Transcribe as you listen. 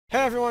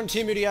Hey everyone,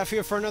 Teamudf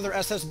here for another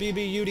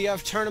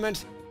SSBBUDF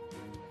tournament.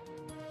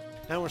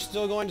 And we're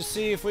still going to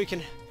see if we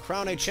can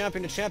crown a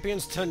champion of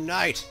champions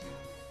tonight.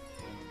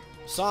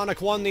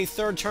 Sonic won the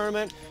third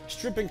tournament,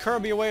 stripping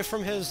Kirby away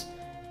from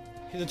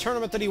the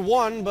tournament that he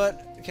won,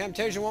 but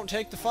Camtasia won't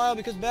take the file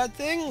because bad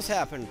things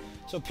happen.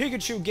 So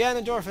Pikachu,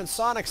 Ganondorf, and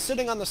Sonic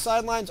sitting on the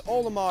sidelines.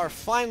 Olimar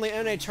finally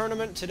in a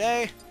tournament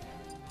today,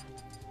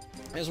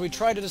 as we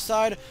try to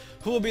decide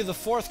who will be the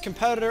fourth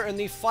competitor in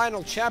the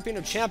final Champion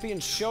of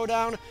Champions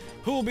showdown.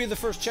 Who will be the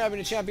first Champion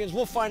of Champions?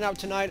 We'll find out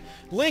tonight.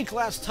 Link,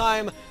 last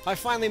time, I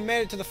finally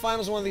made it to the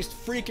finals of one of these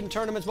freaking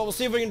tournaments, but we'll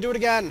see if we can do it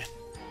again.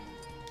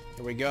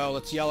 Here we go.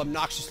 Let's yell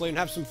obnoxiously and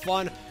have some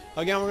fun.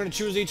 Again, we're going to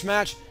choose each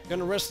match. Going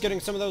to risk getting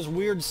some of those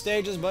weird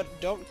stages, but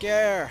don't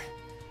care.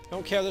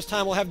 Don't care. This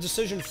time we'll have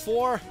Decision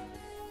 4.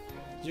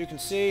 As you can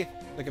see,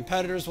 the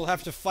competitors will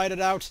have to fight it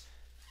out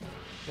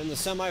in the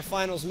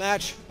semifinals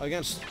match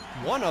against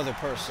one other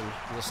person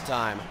this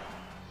time.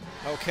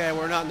 Okay,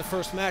 we're not in the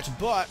first match,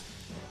 but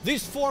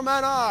these four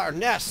men are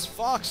Ness,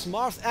 Fox,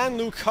 Marth, and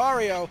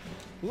Lucario.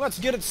 Let's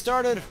get it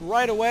started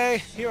right away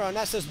here on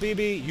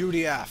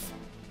SSBBUDF.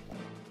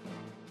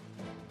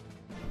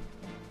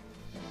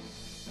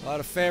 A lot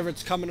of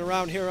favorites coming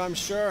around here, I'm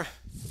sure.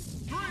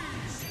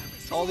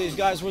 All these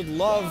guys would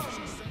love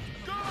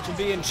to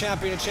be in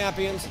Champion of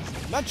Champions.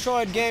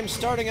 Metroid game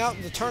starting out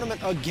the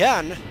tournament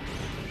again.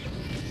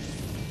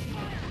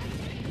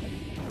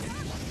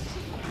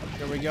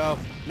 There we go.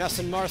 Ness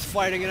and Marth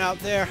fighting it out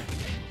there.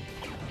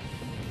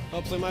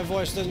 Hopefully my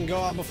voice doesn't go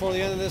out before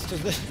the end of this,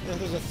 because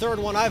there's a third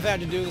one I've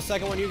had to do. The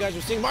second one you guys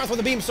are seeing. Marth with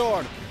a beam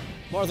sword.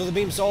 Marth with a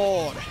beam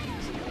sword.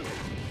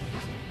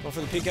 Go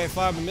for the PK5,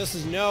 but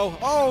misses. No.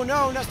 Oh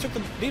no, Ness took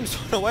the beam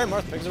sword away.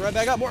 Marth picks it right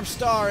back up. Warp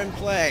Star in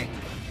play.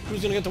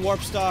 Who's going to get the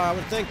Warp Star? I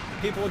would think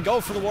people would go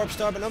for the Warp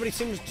Star, but nobody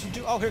seems to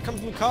do... Oh, here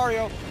comes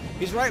Lucario.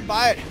 He's right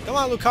by it. Come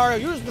on,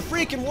 Lucario. Use the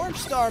freaking Warp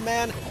Star,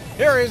 man.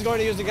 Here he is going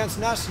to use it against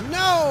Ness.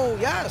 No!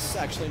 Yes,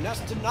 actually. Ness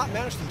did not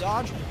manage to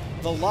dodge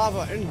the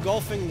lava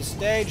engulfing the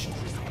stage.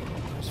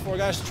 These four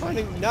guys trying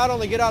to not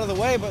only get out of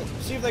the way, but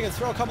see if they can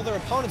throw a couple of their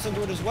opponents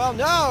into it as well.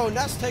 No!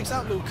 Ness takes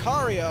out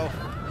Lucario.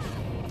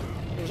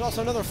 There was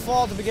also another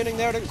fall at the beginning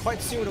there. Didn't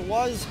quite see what it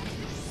was.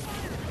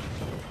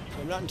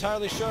 So I'm not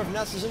entirely sure if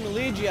Ness is in the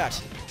lead yet.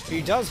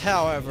 He does,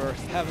 however,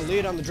 have a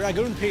lead on the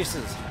Dragoon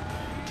pieces.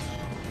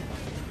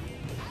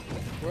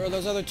 Where are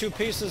those other two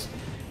pieces?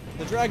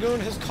 The Dragoon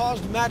has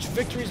caused match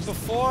victories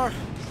before.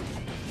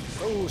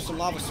 Oh, some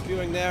lava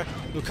spewing there.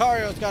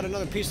 Lucario's got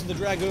another piece of the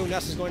Dragoon.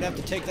 Ness is going to have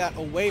to take that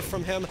away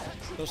from him.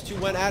 Those two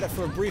went at it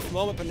for a brief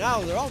moment, but now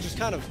they're all just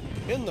kind of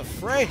in the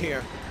fray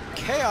here.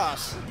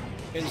 Chaos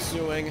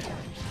ensuing.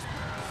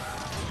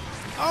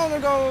 Oh,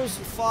 there goes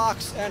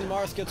Fox, and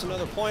Marth gets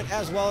another point,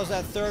 as well as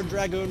that third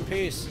Dragoon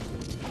piece.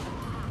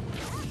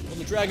 Will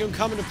the Dragoon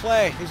come into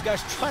play? These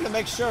guys trying to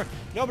make sure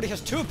nobody has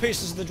two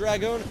pieces of the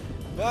Dragoon,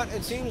 but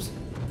it seems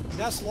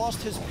Ness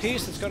lost his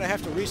piece. It's going to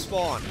have to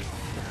respawn.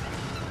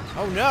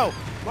 Oh no!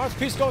 Marth's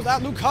piece goes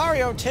out.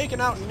 Lucario taking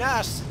out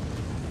Ness.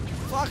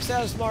 Fox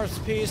has Marth's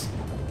piece.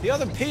 The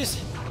other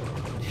piece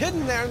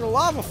hidden there in the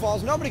lava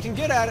falls. Nobody can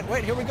get at it.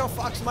 Wait, here we go.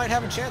 Fox might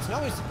have a chance. No,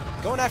 he's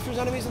going after his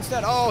enemies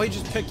instead. Oh, he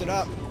just picked it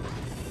up.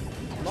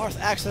 Marth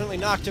accidentally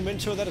knocked him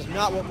into it. That is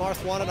not what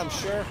Marth wanted, I'm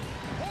sure.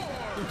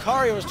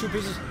 Lucario has two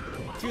pieces.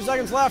 A few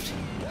seconds left.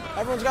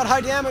 Everyone's got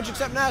high damage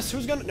except Ness.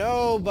 Who's gonna...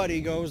 Nobody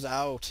goes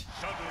out.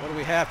 What do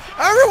we have?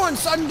 Everyone!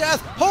 Sudden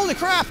death! Holy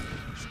crap!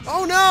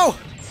 Oh no!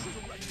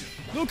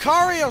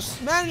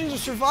 Lucario's managing to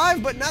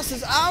survive, but Ness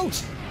is out!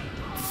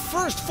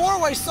 First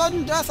four-way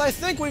sudden death I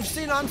think we've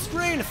seen on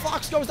screen.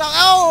 Fox goes down.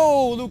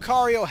 Oh!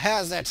 Lucario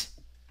has it.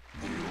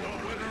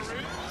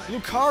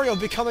 Lucario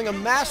becoming a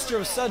master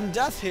of sudden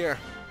death here.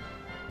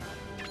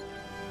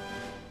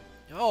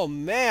 Oh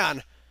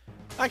man!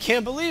 I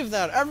can't believe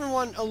that.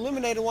 Everyone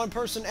eliminated one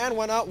person and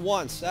went out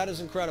once. That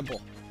is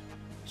incredible.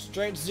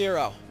 Straight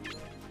zero.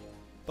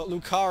 But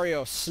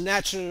Lucario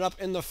snatching it up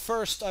in the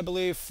first, I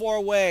believe,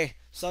 four-way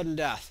sudden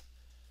death.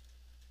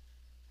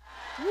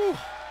 Woo!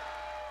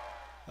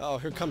 Oh,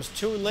 here comes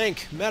Toon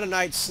Link, Meta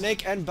Knight,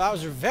 Snake, and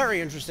Bowser.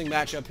 Very interesting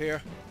matchup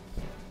here.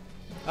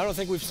 I don't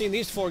think we've seen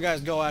these four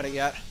guys go at it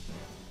yet.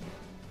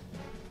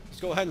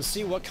 Let's go ahead and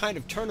see what kind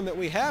of tournament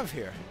we have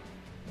here.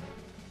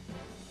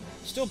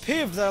 Still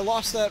peeved that I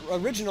lost that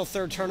original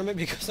third tournament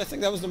because I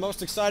think that was the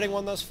most exciting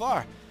one thus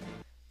far.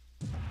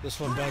 This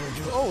one better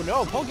do... Oh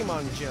no,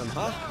 Pokemon Gym,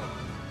 huh?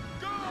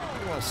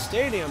 Pokemon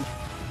Stadium.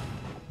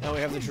 Now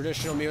we have the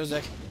traditional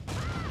music.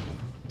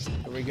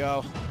 Here we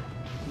go.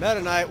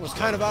 Meta Knight was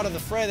kind of out of the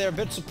fray there, a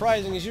bit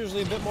surprising. He's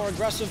usually a bit more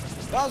aggressive.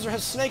 Bowser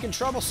has Snake in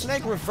trouble.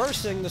 Snake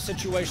reversing the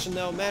situation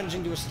though,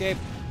 managing to escape.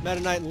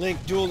 Meta Knight and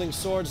Link dueling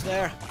swords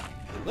there.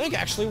 Link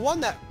actually won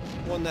that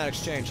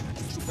exchange.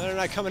 Meta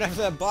Knight coming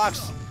after that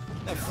box.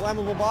 That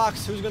flammable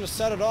box, who's going to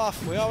set it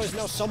off? We always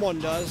know someone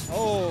does.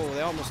 Oh,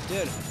 they almost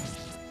did.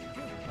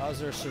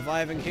 Bowser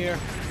surviving here.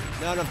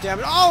 Not enough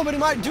damage. Oh, but he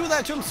might do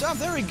that to himself.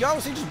 There he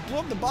goes. He just blew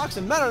up the box,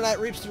 and Meta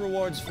Knight reaps the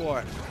rewards for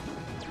it.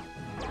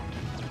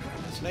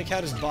 Snake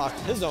had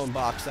his own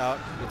box out,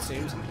 it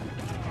seems.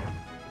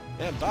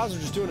 Man, Bowser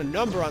just doing a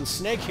number on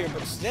Snake here,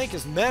 but Snake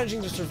is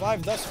managing to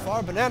survive thus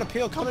far. Banana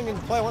Peel coming into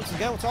play once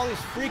again with all these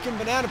freaking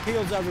banana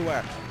peels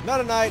everywhere.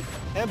 Meta Knight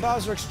and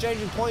Bowser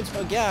exchanging points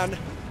again.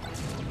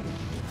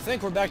 I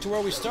think we're back to where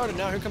we started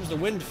now. Here comes the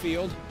wind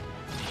field.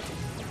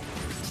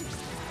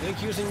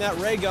 Link using that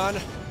ray gun.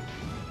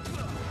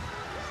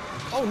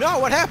 Oh no,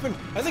 what happened?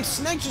 I think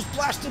Snake just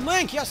blasted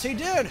Link. Yes, he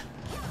did.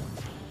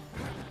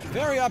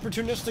 Very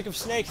opportunistic of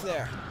Snake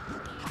there.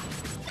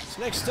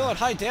 Snake's still at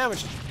high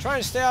damage,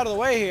 trying to stay out of the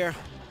way here.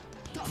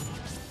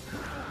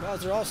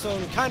 Bowser also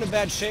in kind of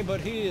bad shape, but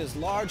he is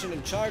large and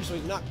in charge, so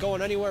he's not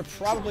going anywhere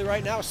probably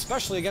right now,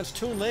 especially against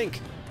Toon Link.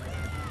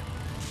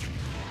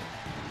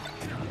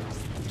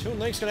 Toon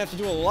Link's gonna have to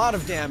do a lot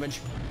of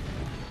damage.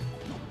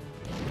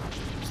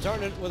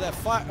 Starting it with that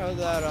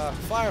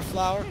fire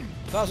flower.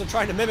 Bowser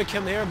trying to mimic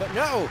him here, but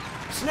no!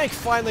 Snake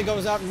finally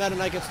goes out and Meta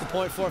Knight gets the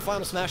point for it.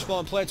 Final Smash Ball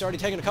in play. It's already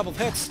taken a couple of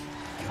hits.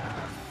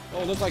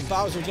 Oh, it looks like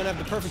Bowser's gonna have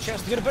the perfect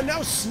chance to get it, but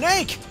no,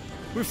 Snake!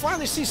 We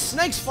finally see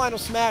Snake's final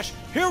smash.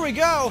 Here we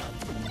go!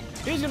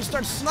 He's gonna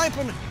start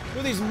sniping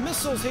with these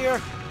missiles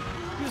here.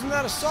 Using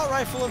that assault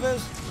rifle of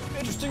his.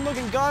 Interesting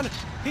looking gun.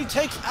 He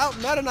takes out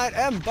Meta Knight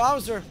and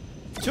Bowser.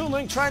 Toon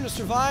Link trying to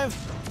survive.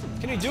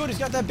 Can he do it? He's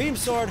got that beam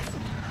sword.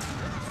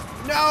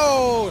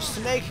 No!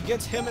 Snake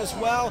gets him as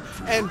well,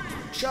 and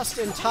just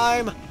in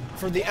time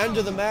for the end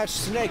of the match,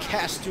 Snake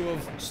has to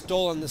have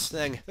stolen this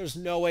thing. There's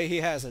no way he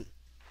hasn't.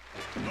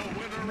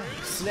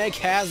 Snake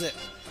has it.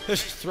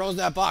 Just throws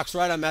that box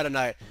right on Meta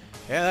Knight.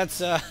 Yeah,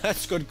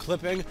 that's good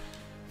clipping.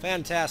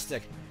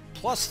 Fantastic.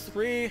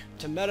 +3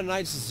 to Meta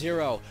Knight's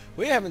 0.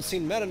 We haven't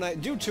seen Meta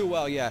Knight do too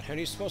well yet, and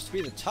he's supposed to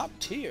be the top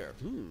tier.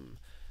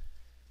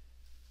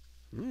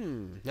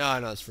 No, I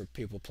know it's for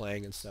people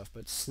playing and stuff,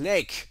 but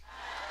Snake.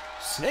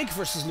 Snake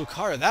versus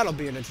Lucario, that'll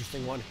be an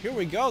interesting one. Here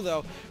we go,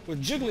 though,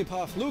 with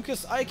Jigglypuff,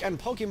 Lucas, Ike, and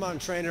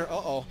Pokemon Trainer.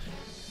 Uh-oh.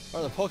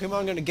 Are the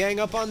Pokemon going to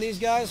gang up on these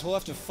guys? We'll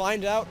have to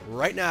find out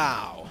right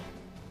now.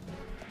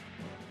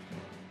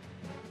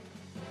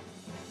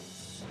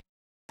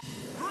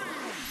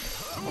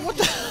 What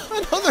the?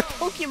 Another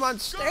Pokemon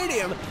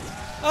Stadium?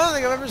 I don't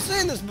think I've ever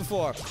seen this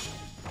before.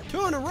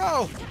 2 in a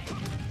row.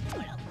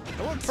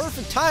 I want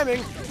perfect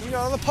timing, you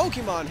know, the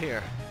Pokemon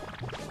here.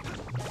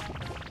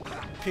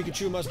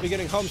 Pikachu must be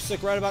getting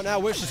homesick right about now.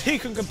 Wishes he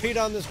can compete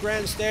on this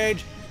grand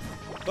stage,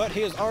 but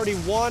he has already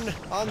won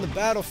on the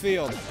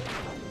battlefield.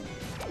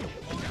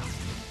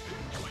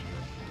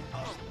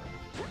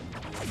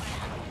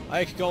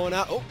 Ike going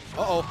out. Oh,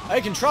 uh-oh.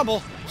 Ike in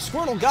trouble.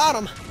 Squirtle got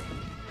him.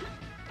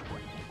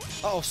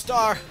 Uh-oh,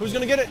 Star. Who's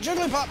gonna get it?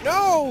 Jigglypuff.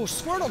 No!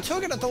 Squirtle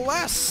took it at the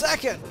last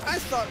second. I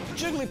thought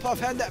Jigglypuff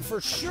had that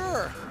for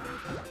sure.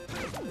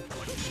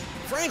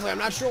 Frankly, I'm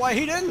not sure why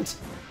he didn't.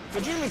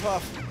 But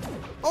Jigglypuff.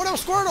 Oh no,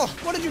 Squirtle!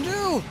 What did you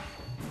do?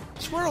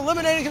 Squirtle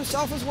eliminating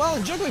himself as well,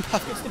 and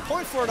Jigglypuff gets the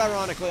point for it,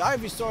 ironically.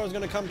 Ivysaur is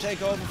gonna come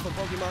take over for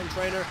Pokemon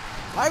Trainer.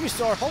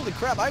 Ivysaur, holy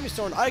crap,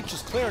 Ivysaur and Ike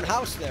just clearing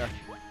house there.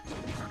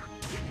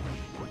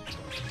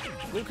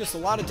 Lucas, a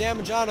lot of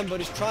damage on him, but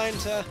he's trying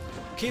to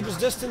keep his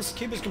distance,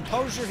 keep his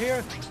composure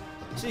here.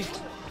 See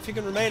if he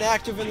can remain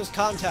active in this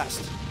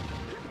contest.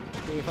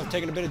 Jigglypuff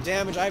taking a bit of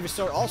damage.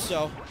 Ivysaur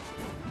also.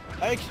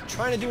 Ike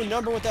trying to do a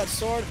number with that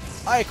sword.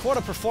 Ike, what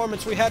a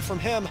performance we had from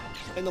him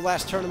in the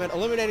last tournament,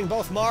 eliminating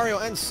both Mario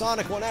and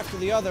Sonic one after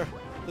the other.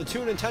 The 2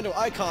 Nintendo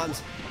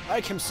icons.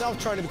 Ike himself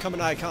trying to become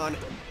an icon.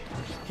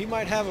 He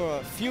might have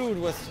a feud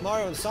with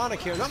Mario and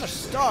Sonic here. Another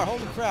star,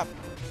 holy crap.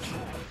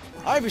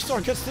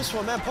 Ivysaur gets this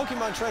one, man.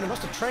 Pokemon Trainer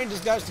must have trained these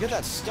guys to get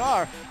that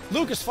star.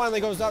 Lucas finally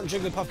goes out and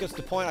Jigglypuff gets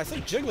the point. I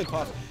think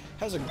Jigglypuff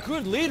has a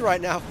good lead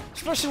right now,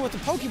 especially with the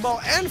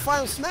Pokeball and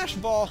Final Smash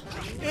Ball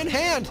in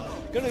hand.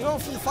 Gonna go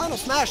for the Final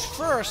Smash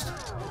first.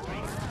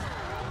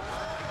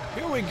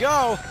 Here we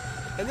go.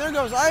 And there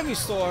goes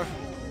Ivysaur.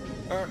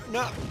 Or,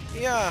 no,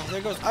 yeah, there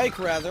goes Ike,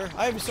 rather.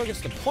 Ivysaur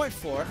gets the point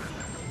for it.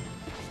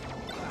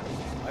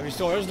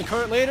 Ivysaur is the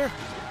current leader.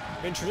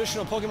 In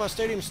traditional Pokemon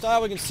Stadium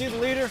style, we can see the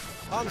leader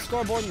on the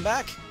scoreboard and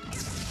back.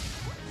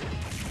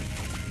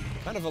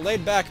 Kind of a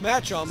laid-back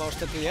match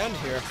almost at the end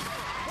here.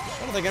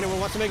 I don't think anyone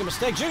wants to make a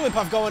mistake.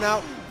 Jigglypuff going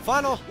out.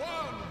 Final.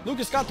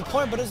 Lucas got the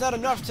point, but is that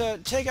enough to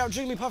take out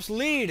Jigglypuff's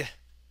lead?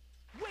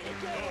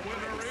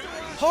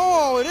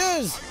 Oh, it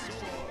is!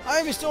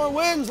 Ivysaur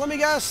wins. Let me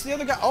guess. The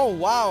other guy. Oh,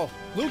 wow.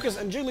 Lucas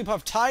and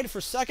Jigglypuff tied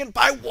for second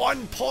by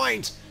 1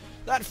 point.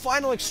 That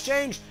final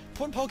exchange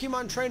put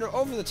Pokemon Trainer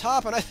over the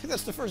top, and I think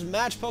that's the first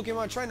match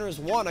Pokemon Trainer has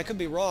won. I could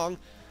be wrong,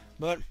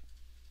 but...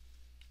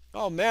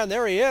 Oh, man,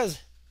 there he is.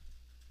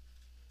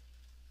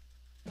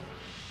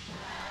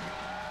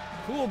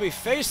 Who will be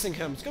facing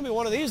him? It's going to be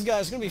one of these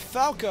guys. It's going to be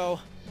Falco,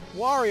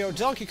 Wario,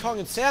 Donkey Kong,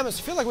 and Samus.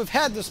 I feel like we've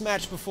had this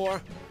match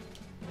before.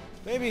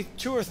 Maybe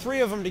 2 or 3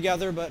 of them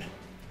together, but...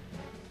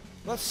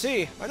 Let's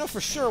see. I know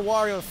for sure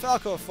Wario and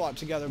Falco have fought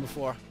together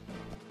before.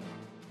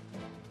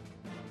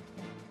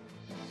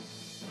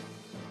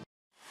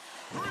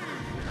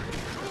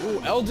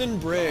 Ooh, Elden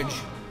Bridge.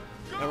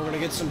 And we're going to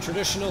get some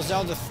traditional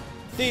Zelda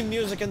theme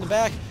music in the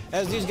back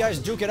as these guys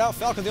duke it out.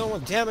 Falco the only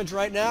one with damage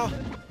right now.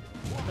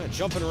 Kind of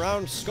jumping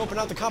around, scoping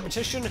out the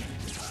competition.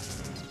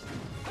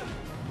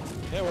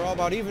 Okay, we're all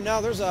about even now.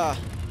 There's a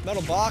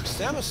metal box.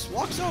 Samus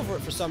walks over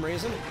it for some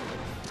reason.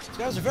 These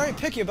guys are very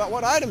picky about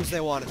what items they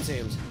want, it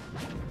seems.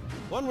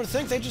 One would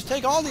think they just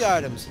take all the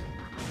items.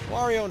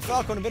 Wario and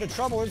Falco in a bit of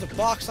trouble. There's a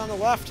box on the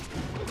left.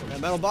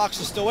 That metal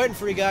box is still waiting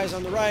for you guys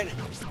on the right.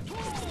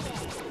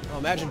 Oh,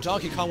 imagine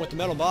Donkey Kong with the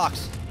metal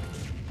box.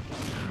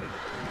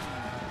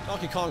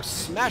 Donkey Kong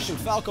smashing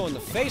Falco in the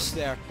face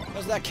there.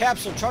 How's that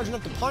capsule charging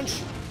up the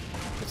punch?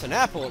 It's an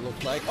apple, it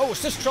looked like. Oh,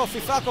 assist trophy.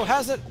 Falco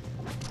has it.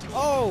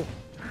 Oh,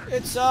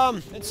 it's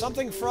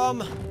something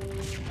from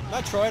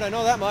Metroid. I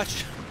know that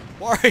much.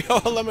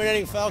 Wario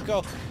eliminating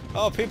Falco.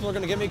 Oh, people are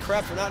going to give me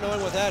crap for not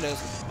knowing what that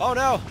is. Oh,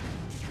 no.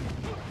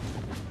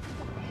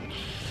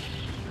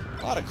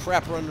 A lot of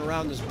crap running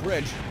around this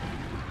bridge.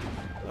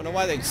 I don't know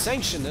why they'd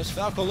sanction this.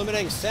 Falco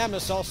eliminating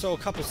Samus also a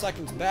couple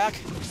seconds back.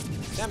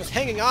 Samus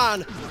hanging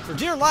on for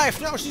dear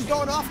life. Now she's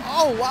going off.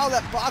 Oh, wow,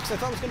 that box I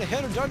thought was going to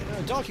hit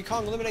her. Donkey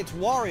Kong eliminates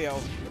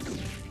Wario.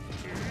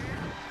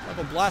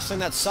 Falco blasting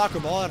that soccer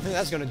ball. I don't think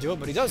that's going to do it,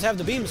 but he does have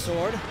the beam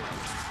sword.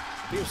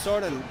 Beam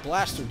sword and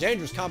blaster,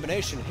 dangerous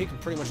combination. He can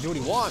pretty much do what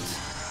he wants.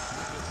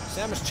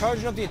 Samus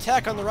charging up the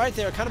attack on the right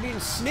there, kind of being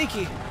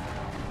sneaky.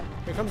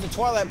 Here comes the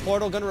Twilight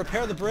Portal, going to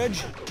repair the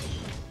bridge.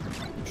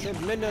 I'm sure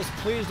Midna's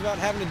pleased about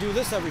having to do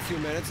this every few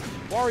minutes.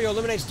 Wario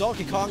eliminates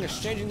Donkey Kong,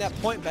 exchanging that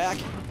point back.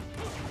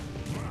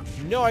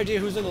 No idea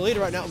who's in the lead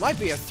right now. It might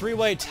be a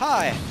three-way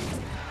tie.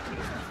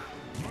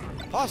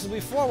 Possibly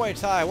four-way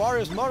tie.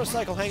 Wario's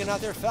motorcycle hanging out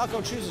there.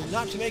 Falco chooses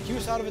not to make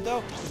use out of it,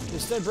 though.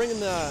 Instead, bringing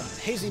the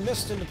Hazy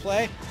Mist into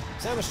play.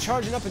 Samus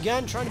charging up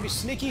again, trying to be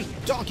sneaky.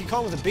 Donkey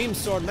Kong with a beam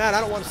sword. Man,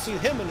 I don't want to see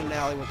him in an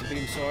alley with the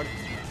beam sword.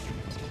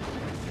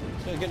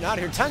 He's getting out of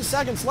here. 10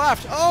 seconds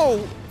left.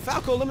 Oh!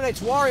 Falco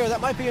eliminates Wario.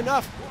 That might be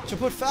enough to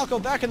put Falco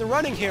back in the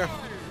running here.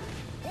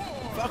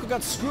 Falco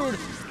got screwed.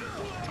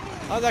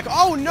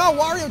 Oh no!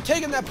 Wario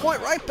taking that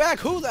point right back.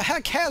 Who the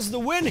heck has the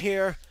win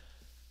here?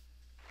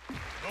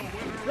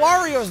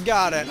 Wario's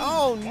got it.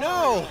 Oh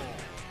no!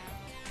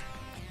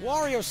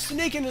 Wario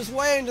sneaking his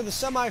way into the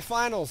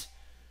semifinals.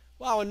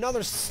 Wow,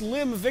 another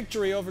slim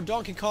victory over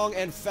Donkey Kong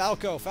and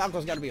Falco.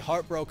 Falco's got to be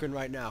heartbroken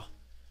right now.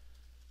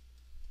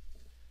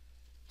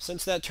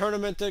 Since that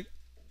tournament that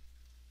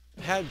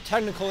had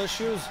technical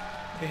issues,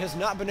 he has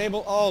not been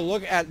able... Oh,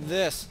 look at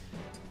this.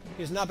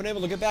 He's not been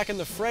able to get back in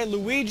the fray.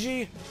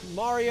 Luigi,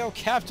 Mario,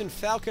 Captain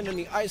Falcon, and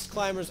the Ice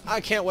Climbers.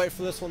 I can't wait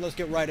for this one. Let's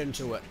get right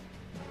into it.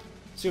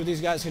 See what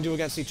these guys can do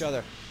against each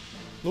other.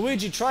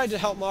 Luigi tried to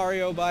help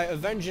Mario by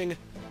avenging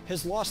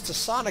his loss to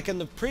Sonic in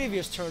the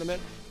previous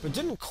tournament, but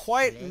didn't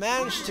quite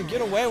manage to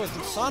get away with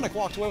it. Sonic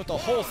walked away with the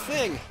whole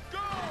thing.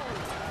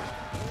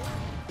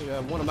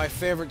 One of my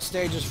favorite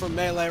stages from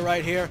Melee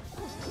right here.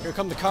 Here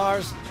come the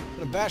cars.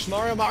 Gonna bash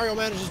Mario. Mario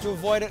manages to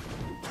avoid it.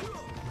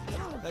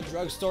 That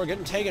drugstore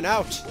getting taken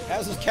out.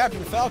 As is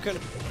Captain Falcon.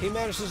 He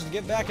manages to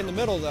get back in the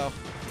middle, though.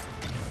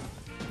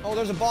 Oh,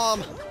 there's a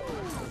bomb.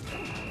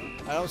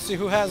 I don't see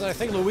who has it. I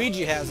think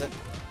Luigi has it.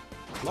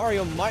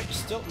 Mario might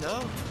still...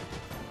 No?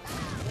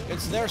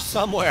 It's there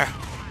somewhere.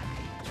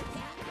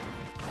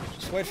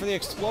 Just wait for the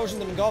explosion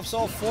that engulfs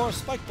all four.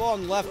 Spike ball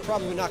on the left.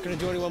 Probably not going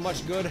to do anyone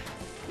much good.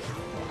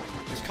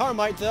 His car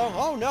might, though.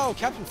 Oh, no.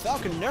 Captain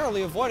Falcon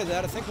narrowly avoided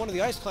that. I think one of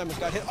the Ice Climbers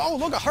got hit. Oh,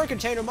 look, a Hurricane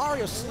Container.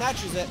 Mario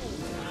snatches it.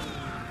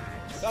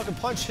 Falcon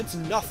Punch hits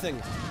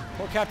nothing.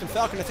 Poor Captain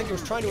Falcon, I think he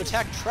was trying to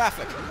attack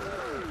traffic.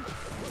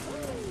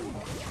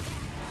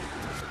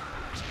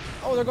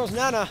 Oh, there goes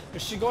Nana.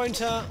 Is she going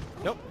to...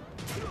 Nope.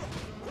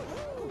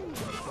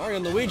 Mario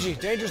and Luigi.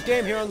 Dangerous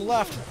game here on the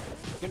left.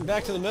 Getting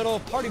back to the middle.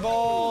 Party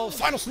ball.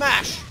 Final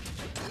smash!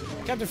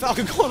 Captain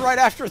Falcon going right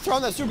after it,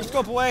 throwing that Super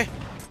Scope away.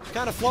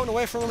 Kind of floating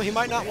away from him. He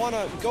might not want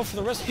to go for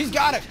the risk. He's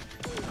got it!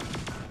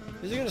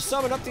 Is he going to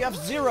summon up the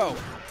F-Zero?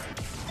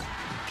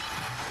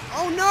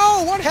 Oh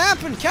no! What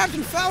happened?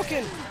 Captain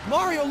Falcon!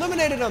 Mario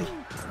eliminated him!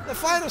 The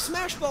final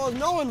smash ball is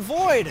null and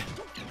void!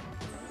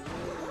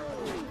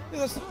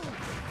 That's the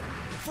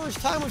first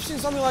time we've seen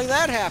something like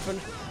that happen.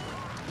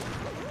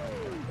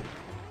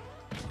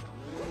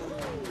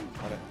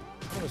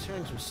 I was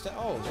hearing some steps.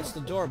 Oh, it's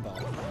the doorbell.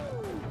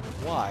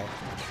 Why?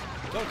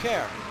 Don't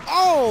care.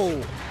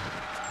 Oh!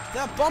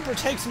 That bumper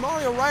takes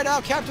Mario right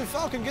out. Captain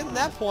Falcon getting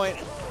that point.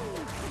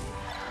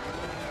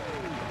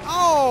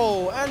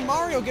 Oh! And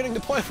Mario getting the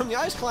point from the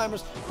Ice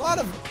Climbers. A lot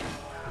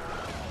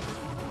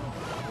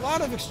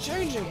of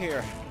exchanging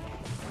here.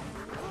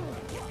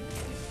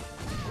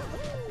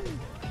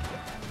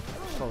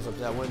 Close up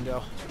that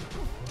window.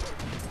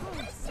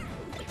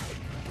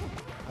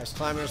 Ice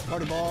Climbers,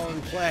 party ball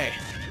in play.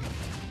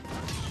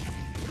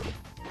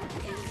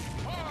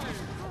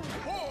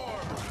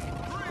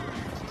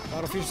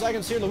 Got a few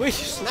seconds here.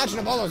 Luigi snatching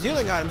up all those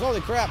healing items. Holy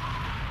crap.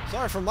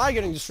 Sorry for my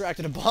getting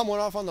distracted. A bomb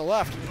went off on the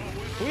left.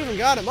 Who even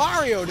got it?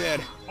 Mario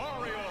did.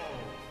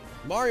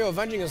 Mario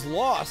avenging his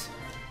loss.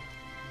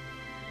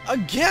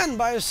 Again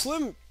by a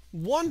slim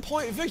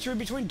 1-point victory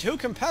between two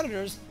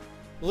competitors.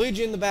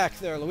 Luigi in the back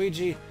there.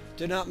 Luigi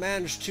did not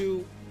manage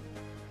to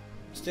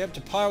stay up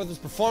to par with his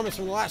performance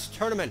from the last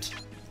tournament.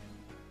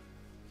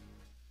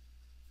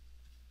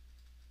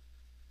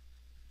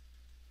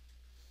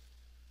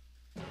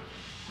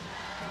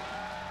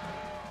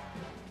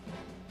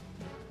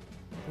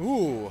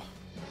 Ooh.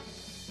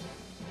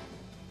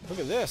 Look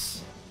at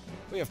this.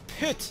 We have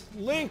Pit,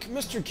 Link,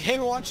 Mr.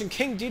 Game & Watch, and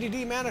King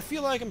DDD. Man, I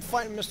feel like I'm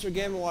fighting Mr.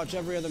 Game & Watch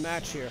every other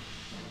match here.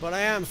 But I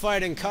am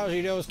fighting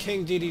Kajido's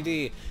King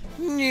DDD.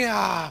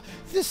 Yeah,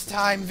 this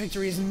time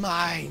victory is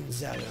mine,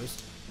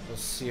 Zelos. We'll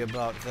see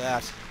about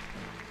that.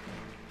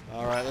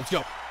 Alright, let's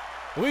go.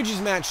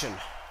 Luigi's Mansion.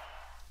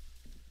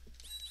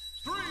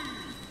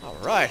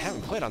 Alright,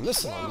 haven't played on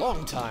this in a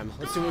long time.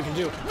 Let's see what we can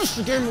do.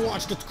 Mr. Game &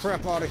 Watch, get the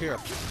crap out of here.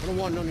 I don't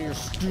want none of your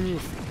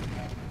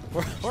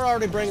stuff. We're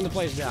already bringing the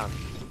place down.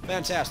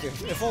 Fantastic.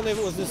 If only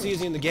it was this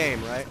easy in the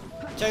game, right?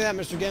 Take that,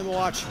 Mr. Game &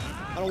 Watch.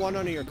 I don't want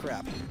none of your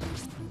crap.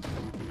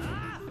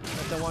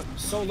 I want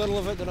so little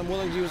of it that I'm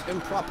willing to use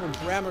improper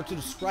grammar to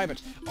describe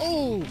it.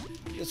 Oh!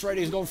 That's right,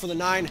 he's going for the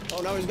 9.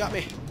 Oh, now he's got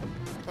me.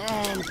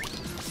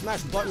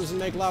 Smash buttons and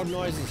make loud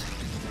noises.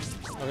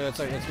 Okay, let's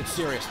get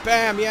serious.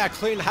 Bam! Yeah,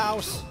 clean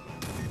house.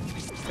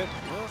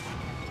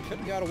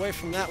 Pit got away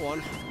from that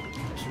one.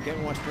 So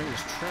Game & Watch bring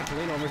this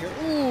trampoline over here.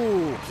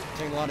 Ooh!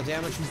 Taking a lot of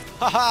damage.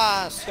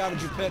 Haha!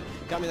 Scavenger Pit.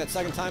 Got me that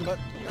second time, but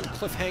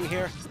cliff hang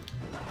here.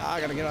 I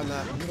gotta get on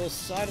that middle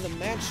side of the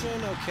mansion.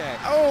 Okay.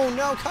 Oh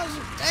no, Kazu!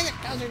 Dang it,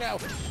 Kazu, no!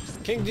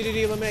 King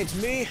DDD eliminates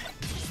me.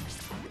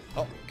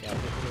 Oh, okay. Get the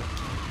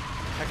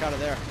heck out of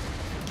there.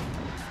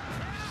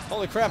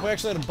 Holy crap, we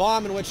actually had a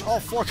bomb in which all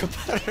 4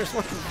 competitors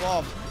were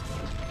involved.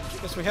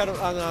 Guess we had it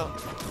on the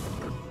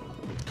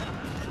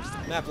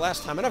map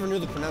last time. I never knew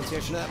the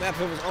pronunciation of that map.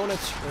 If it was Own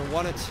It or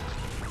Won It.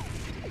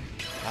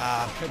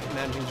 Pit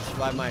managing to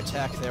survive my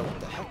attack there. What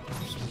the heck?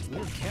 Some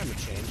weird camera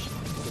change.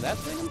 Look at that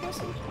thing, I'm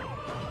guessing?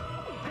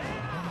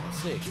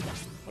 Let's see.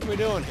 What are we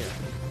doing here?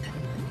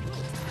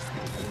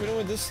 What are we doing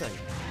with this thing?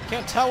 I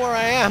can't tell where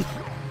I am.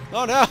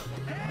 Oh no!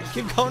 Just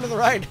keep going to the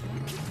right. I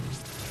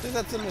think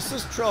that's an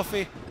assist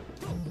trophy.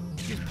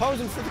 He's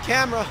posing for the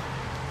camera.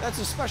 That's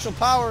his special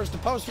power, is to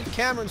pose for the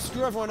camera and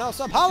screw everyone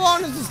else up. How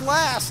long does this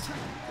last?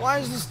 Why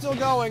is this still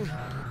going?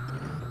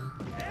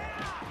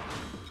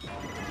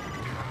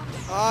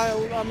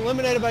 I'm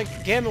eliminated by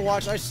Game &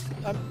 Watch.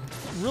 I'm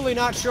really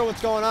not sure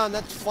what's going on.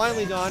 That's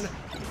finally done.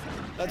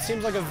 That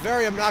seems like a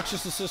very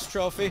obnoxious assist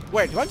trophy.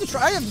 Wait, do I have to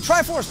try? I have the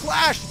Triforce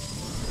Flash!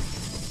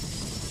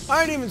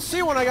 I didn't even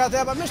see when I got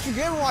that, but Mr.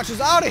 Game & Watch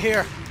is out of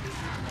here.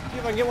 See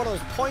if I can get one of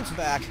those points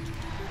back.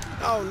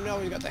 Oh no,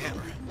 he got the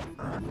hammer.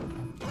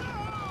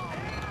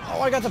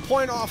 Oh, I got the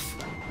point off.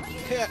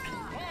 Hit.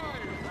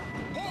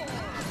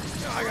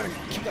 Oh, I gotta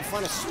keep that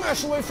final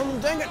smash away from him,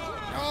 dang it.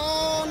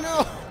 Oh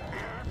no.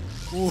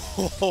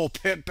 Whoa,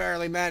 Pit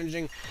barely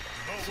managing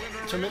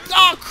to make.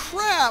 Oh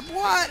crap,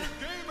 what?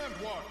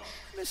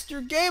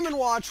 Mr. Game &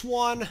 Watch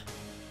won.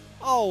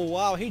 Oh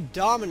wow, he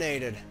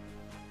dominated.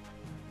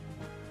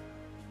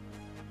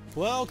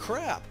 Well,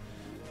 crap.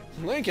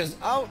 Link is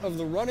out of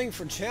the running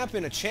for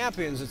Champion of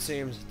Champions, it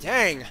seems.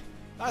 Dang.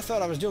 I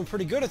thought I was doing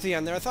pretty good at the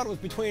end there. I thought it was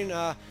between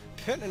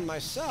Pit and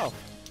myself.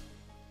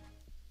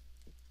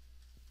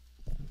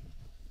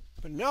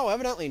 But no,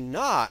 evidently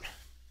not.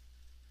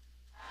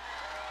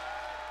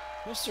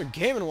 Mr.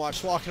 Game &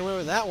 Watch walking away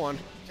with that one.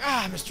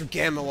 Ah, Mr.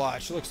 Game &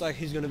 Watch. Looks like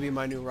he's going to be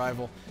my new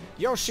rival.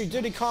 Yoshi,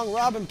 Diddy Kong,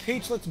 Rob, and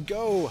Peach, let's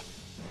go.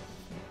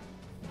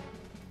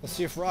 Let's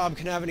see if Rob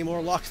can have any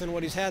more luck than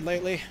what he's had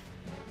lately.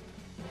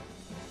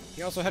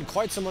 He also had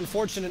quite some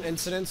unfortunate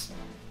incidents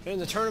in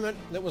the tournament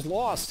that was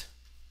lost.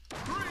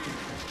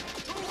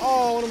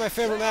 Oh, one of my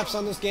favorite maps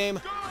on this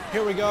game.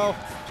 Here we go.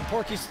 To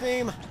Porky's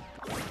theme.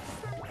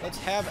 Let's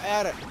have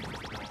at it.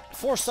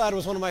 Four-Side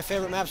was one of my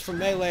favorite maps from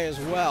Melee as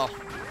well.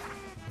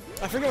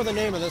 I forget what the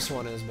name of this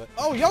one is, but...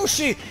 Oh,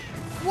 Yoshi!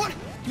 What?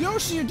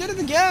 Yoshi, you did it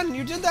again!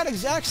 You did that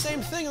exact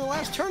same thing in the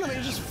last tournament.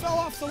 You just fell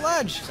off the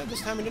ledge. Except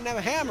this time he didn't have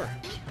a hammer.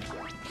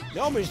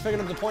 Nobody's picking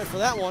up the point for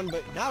that one,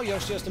 but now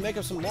Yoshi has to make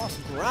up some lost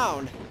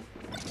ground.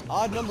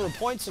 Odd number of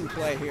points in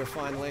play here,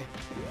 finally.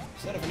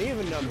 Instead of an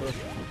even number.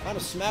 Kind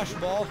of smash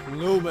ball.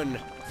 Looming.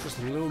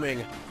 Just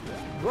looming.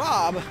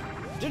 Rob!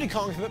 Diddy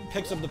Kong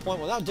picks up the point.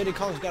 Well, now Diddy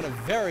Kong's got a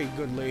very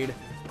good lead.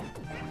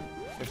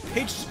 If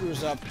Peach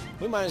screws up,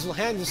 we might as well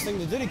hand this thing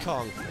to Diddy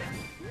Kong.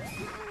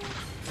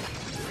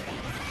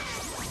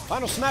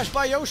 Final smash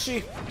by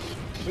Yoshi.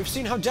 We've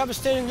seen how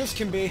devastating this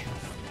can be.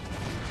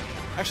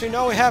 Actually,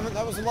 no, we haven't.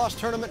 That was a lost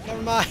tournament.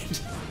 Never mind.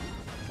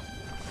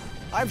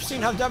 I've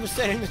seen how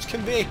devastating this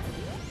can be.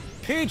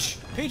 Peach!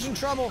 Peach in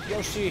trouble.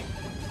 Yoshi.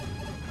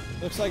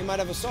 Looks like you might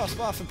have a soft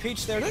spot for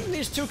Peach there. Didn't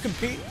these two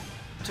compete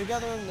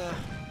together in the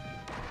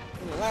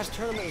last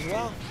tournament as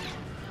well?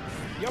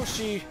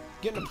 Yoshi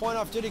getting a point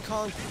off Diddy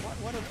Kong.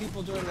 What are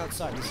people doing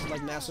outside? This is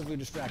like massively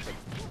distracting.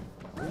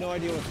 I have no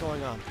idea what's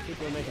going on.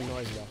 People are making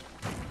noise though.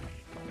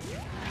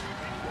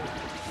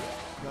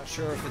 Not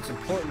sure if it's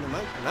important and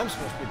I'm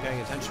supposed to be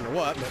paying attention to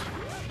what, but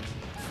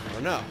I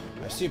don't know.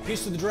 I see a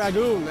piece of the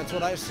Dragoon, that's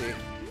what I see.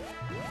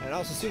 And I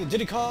also see that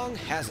Diddy Kong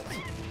has it.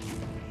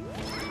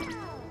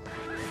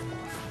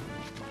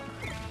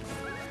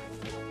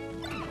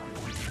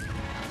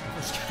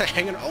 Just kind of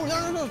hanging.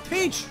 Oh, no,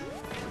 Peach!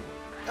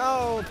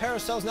 Oh,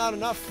 Paracel's not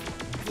enough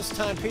this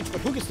time, Peach,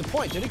 but who gets the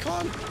point? Diddy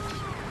Kong?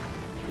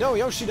 No,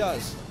 Yoshi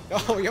does.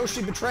 Oh,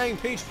 Yoshi betraying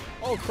Peach.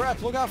 Oh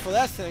crap, look out for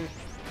that thing.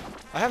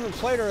 I haven't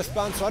played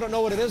Earthbound, so I don't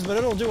know what it is, but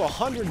it'll do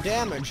 100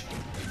 damage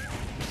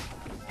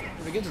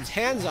if it gets its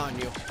hands on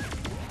you.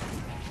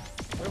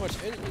 Pretty much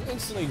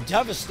instantly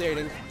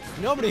devastating.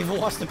 Nobody even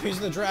wants the piece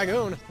of the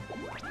Dragoon.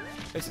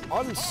 It's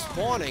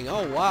unspawning.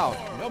 Oh wow,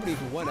 nobody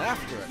even went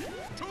after it.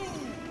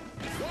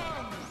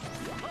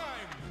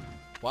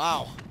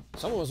 Wow.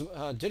 Someone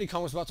was, Diddy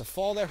Kong was about to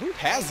fall there. Who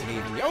has it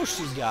even?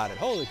 Yoshi's got it.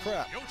 Holy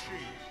crap.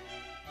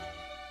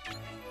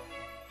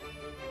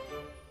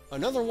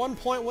 Another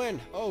 1-point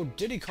win. Oh,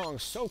 Diddy Kong,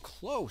 so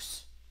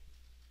close.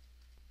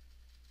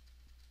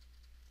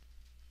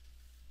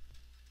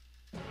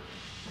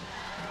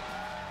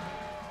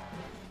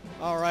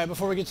 Alright,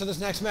 before we get to this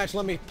next match,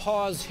 let me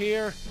pause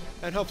here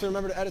and hopefully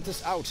remember to edit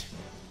this out.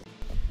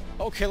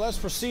 Okay, let's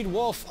proceed.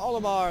 Wolf,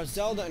 Olimar,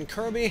 Zelda, and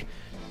Kirby.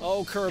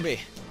 Oh, Kirby,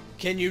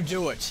 can you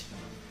do it?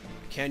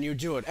 Can you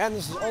do it? And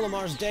this is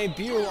Olimar's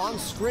debut on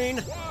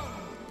screen.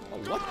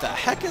 Oh, what the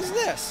heck is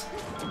this?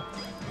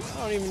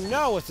 I don't even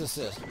know what this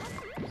is.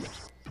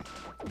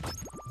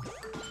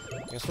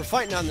 Guess we're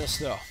fighting on this,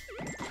 though.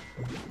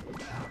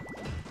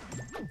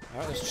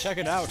 Alright, let's check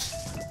it out.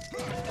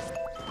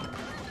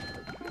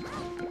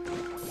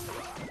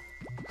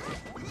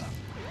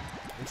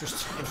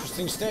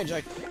 Interesting stage.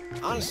 I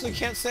honestly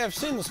can't say I've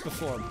seen this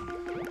before.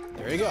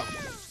 There you go.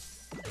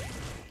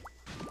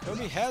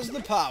 Kirby has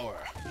the power.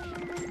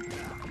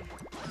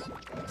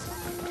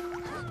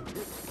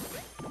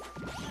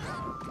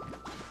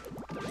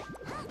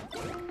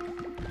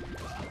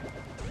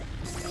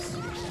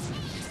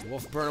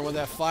 Wolf burning with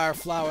that fire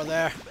flower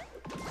there.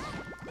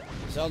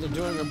 Zelda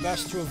doing her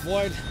best to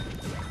avoid.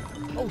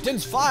 Oh,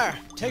 Din's fire!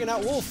 Taking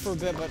out Wolf for a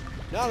bit, but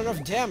not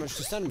enough damage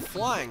to send him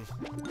flying.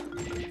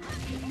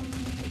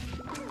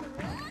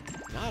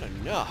 Not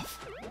enough.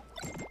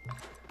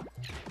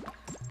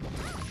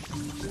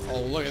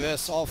 Oh, look at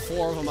this. All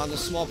four of them on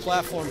this small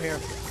platform here.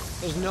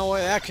 There's no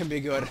way that can be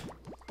good.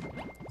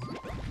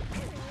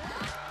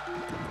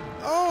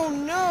 Oh,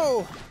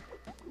 no!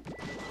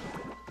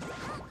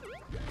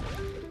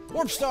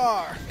 Warp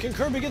Star! Can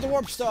Kirby get the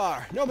Warp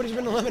Star? Nobody's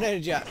been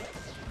eliminated yet.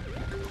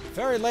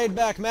 Very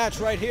laid-back match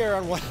right here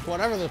on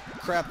whatever the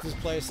crap this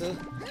place is.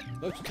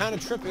 Looks kind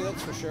of trippy,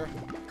 that's for sure.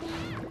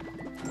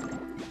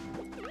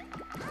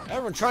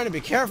 Everyone trying to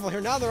be careful here.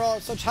 Now they're all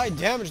at such high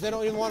damage they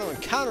don't even want to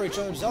encounter each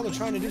other. Zelda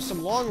trying to do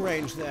some long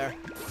range there.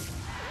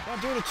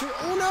 Not doing it too...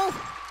 Oh,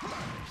 no!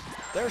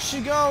 There she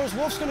goes.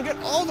 Wolf's going to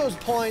get all those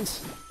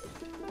points.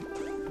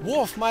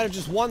 Wolf might have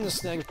just won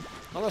this thing.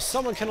 Unless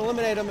someone can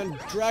eliminate him and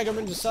drag him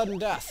into sudden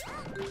death.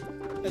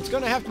 It's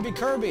going to have to be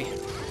Kirby.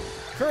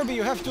 Kirby,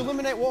 you have to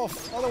eliminate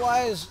Wolf.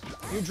 Otherwise,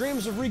 your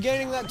dreams of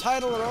regaining that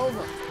title are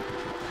over.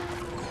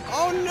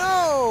 Oh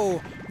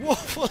no!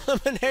 Wolf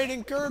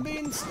eliminating Kirby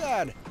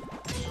instead.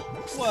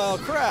 Well,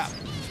 crap.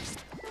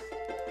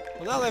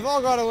 Well, now they've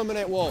all got to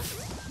eliminate Wolf.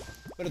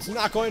 But it's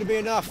not going to be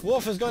enough.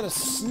 Wolf is going to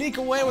sneak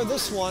away with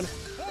this one.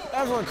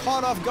 Everyone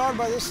caught off guard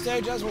by this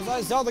stage, as was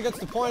I. Zelda gets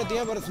the point at the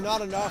end, but it's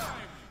not enough.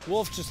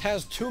 Wolf just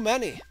has too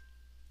many.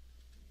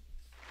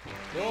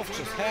 Wolf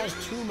just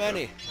has too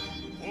many.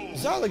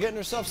 Zelda getting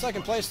herself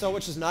second place, though,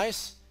 which is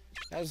nice.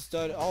 As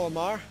did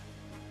Olimar.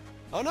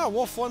 Oh no,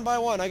 Wolf won by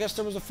one. I guess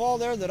there was a fall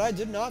there that I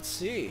did not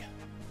see.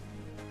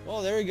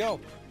 Well, there you go.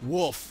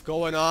 Wolf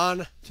going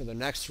on to the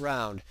next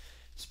round.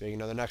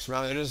 Speaking of the next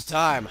round, it is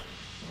time.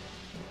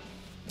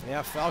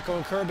 Yeah, Falco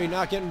and Kirby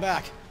not getting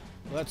back.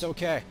 Well, that's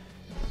okay.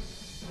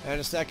 And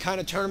it's that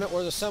kind of tournament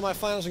where the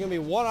semifinals are going to be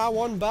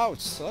one-on-one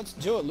bouts. So let's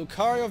do it.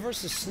 Lucario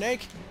versus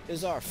Snake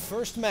is our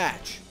first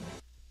match.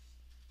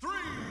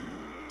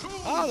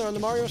 Ah, they're on the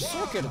Mario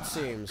circuit, it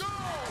seems.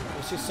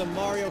 We see some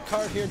Mario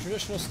Kart here,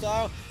 traditional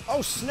style.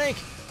 Oh, Snake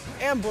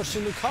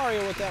ambushing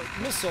Lucario with that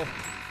missile.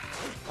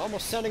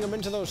 Almost sending him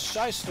into those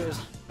shysters.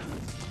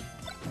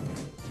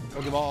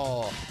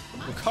 Pokeball.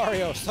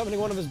 Lucario summoning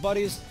one of his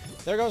buddies.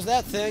 There goes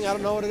that thing. I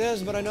don't know what it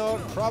is, but I know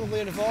it probably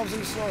involves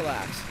into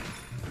Snorlax.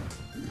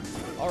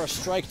 Aura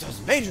Strike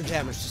does major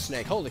damage to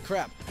Snake. Holy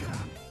crap.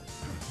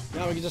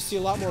 Now we get to see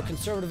a lot more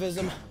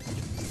conservatism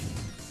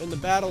in the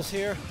battles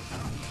here.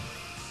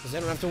 Because they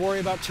don't have to worry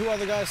about two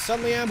other guys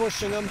suddenly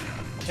ambushing them,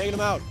 taking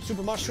them out.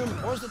 Super Mushroom,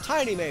 or is it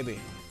Tiny maybe?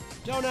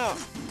 Don't know.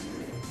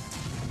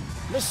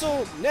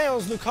 Missile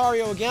nails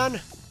Lucario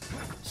again.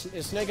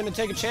 Is Snake going to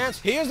take a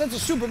chance? He is. That's a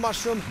Super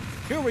Mushroom.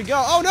 Here we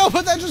go. Oh no,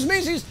 but that just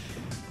means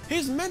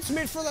he's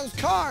mincemeat for those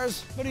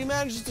cars, but he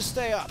manages to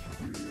stay up.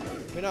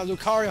 You know,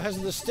 Lucario has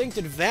a distinct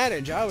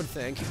advantage, I would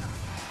think.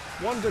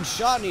 One good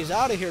shot and he's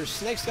out of here.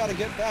 Snake's got to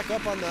get back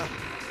up on the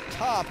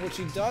top, which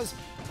he does.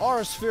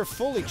 Aura Sphere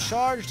fully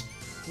charged.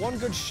 One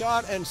good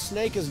shot and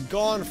Snake is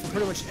gone from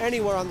pretty much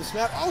anywhere on this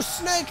map. Oh,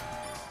 Snake!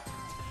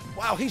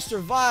 Wow, he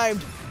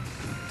survived.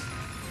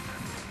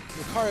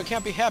 Lucario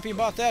can't be happy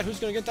about that. Who's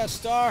going to get that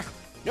star?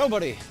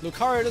 Nobody.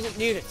 Lucario doesn't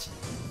need it.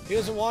 He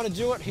doesn't want to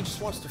do it. He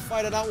just wants to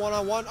fight it out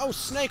one-on-one. Oh,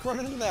 Snake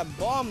running into that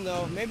bomb,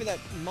 though. Maybe that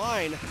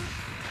mine.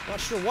 Not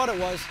sure what it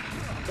was.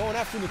 Going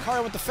after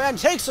Lucario with the fan.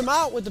 Takes him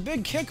out with the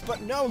big kick,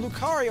 but no,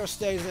 Lucario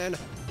stays in.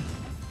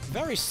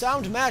 Very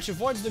sound match.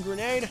 Avoids the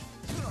grenade.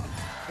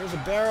 Here's a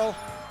barrel.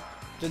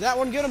 Did that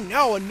one get him?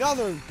 No,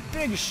 another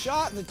big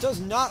shot that does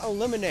not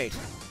eliminate.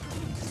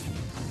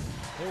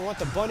 They want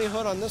the bunny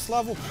hood on this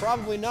level?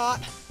 Probably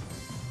not.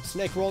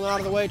 Snake rolling out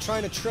of the way,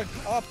 trying to trick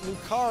up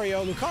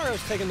Lucario.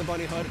 Lucario's taking the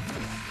bunny hood.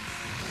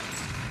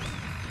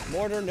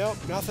 Mortar, nope,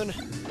 nothing.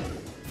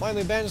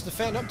 Finally abandons the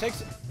fan. Nope,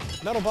 takes it.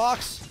 Metal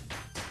box.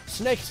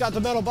 Snake's got the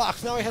metal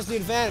box. Now he has the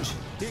advantage.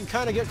 He can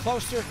kind of get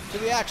closer to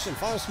the action.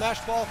 Final smash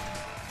ball.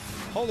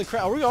 Holy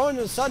crap. Are we going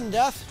to sudden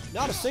death?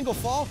 Not a single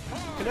fall.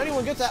 Can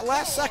anyone get that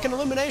last second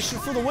elimination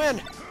for the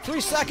win? 3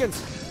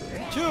 seconds.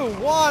 2,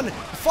 1.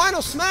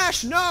 Final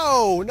smash.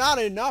 No, not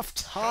enough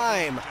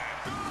time.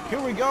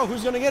 Here we go.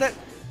 Who's going to get it?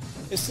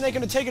 Is Snake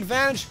going to take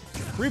advantage?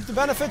 Reap the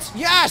benefits?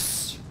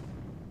 Yes!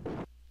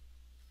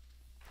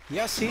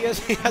 Yes, he is.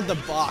 He had the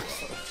box.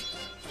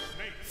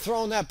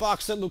 Throwing that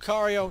box at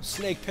Lucario.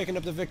 Snake picking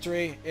up the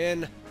victory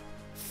in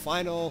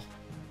final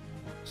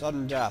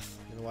sudden death.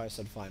 I don't know why I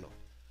said final.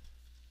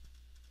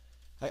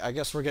 I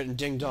guess we're getting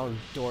ding-dong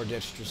door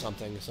ditched or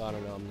something, so I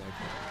don't know. I'm like,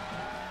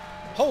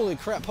 holy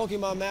crap,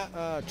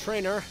 Pokemon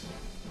trainer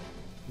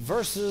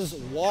versus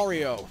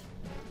Wario.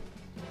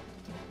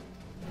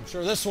 I'm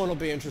sure this one will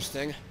be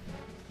interesting.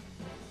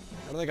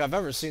 I don't think I've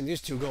ever seen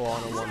these two go on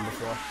one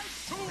before.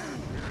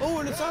 Oh,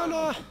 and it's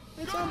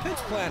on Pitch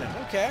Planet.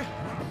 Okay.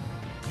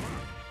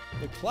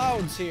 The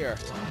clouds here.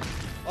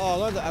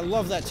 Oh, I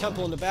love that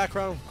temple in the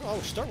background. Oh,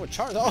 start with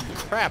Charizard. Oh,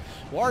 crap.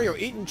 Wario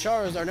eating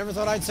Charizard. Never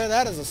thought I'd say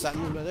that as a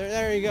sentence, but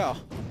there you go.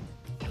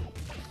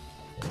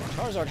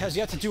 Charizard has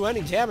yet to do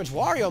any damage.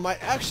 Wario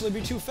might actually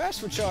be too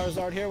fast for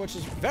Charizard here, which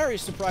is very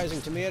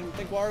surprising to me. I didn't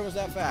think Wario was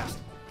that fast.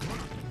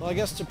 Well, I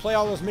guess to play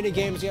all those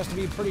mini-games, he has to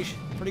be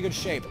pretty good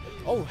shape.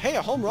 Oh, hey,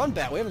 a home run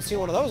bat. We haven't seen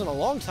one of those in a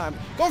long time.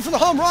 Going for the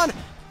home run!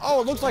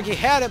 Oh, it looks like he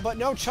had it, but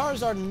no,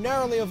 Charizard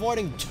narrowly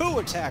avoiding 2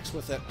 attacks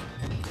with it.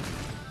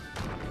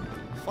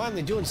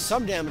 Finally doing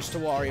some damage to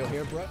Wario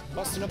here.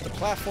 Busting up the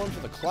platform for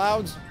the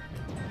clouds.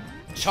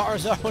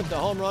 Charizard with the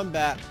home run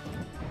bat.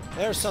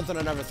 There's something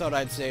I never thought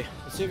I'd see.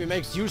 Let's see if he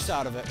makes use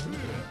out of it.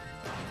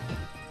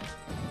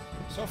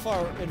 So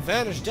far,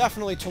 advantage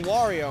definitely to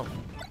Wario.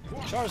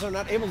 Charizard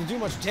not able to do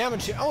much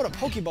damage here. Oh, and a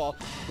Pokeball.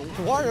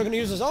 Wario going to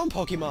use his own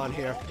Pokemon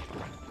here.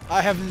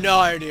 I have no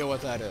idea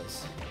what that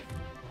is.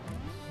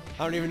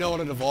 I don't even know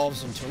what it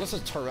evolves into. Unless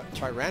it's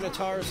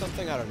Tyranitar or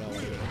something? I don't know what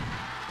it is.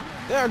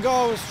 There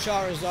goes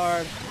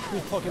Charizard.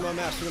 Who's Pokemon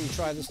Master going to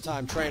try this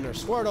time? Trainer.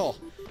 Squirtle.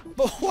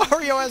 But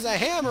Wario has a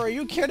hammer. Are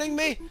you kidding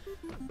me?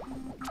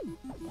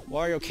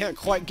 Wario can't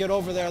quite get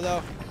over there,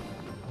 though.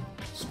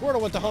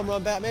 Squirtle with the home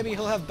run bat. Maybe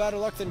he'll have better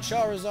luck than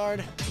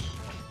Charizard.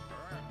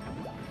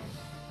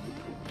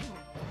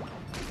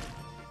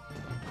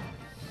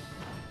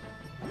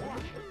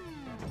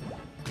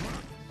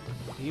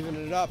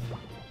 Evening it up.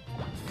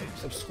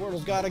 Except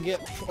Squirtle's got to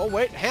get... Oh,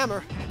 wait.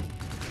 Hammer.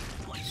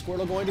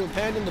 Squirtle going to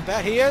abandon the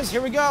bat. He is.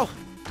 Here we go.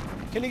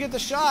 Can he get the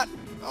shot?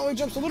 Oh, he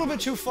jumps a little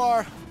bit too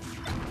far.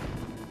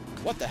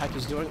 What the heck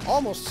he's doing?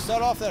 Almost set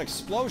off that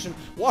explosion.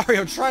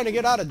 Wario trying to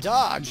get out of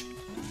dodge.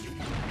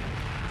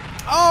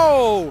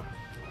 Oh!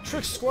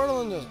 Tricks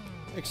Squirtle into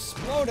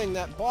exploding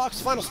that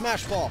box. Final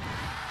smash ball.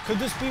 Could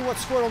this be what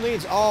Squirtle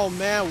needs? Oh,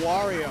 man,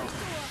 Wario.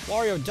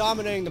 Wario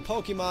dominating the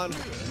Pokemon.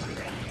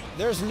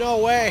 There's no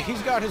way.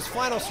 He's got his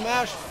final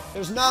smash.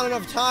 There's not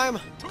enough time.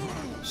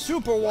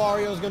 Super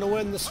Wario's gonna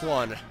win this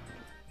one.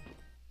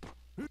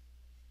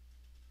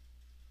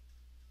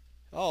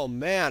 Oh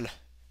man,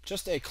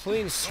 just a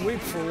clean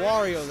sweep for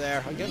Wario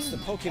there against the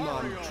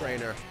Pokemon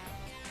trainer.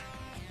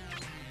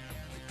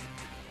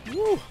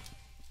 Woo!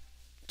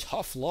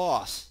 Tough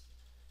loss.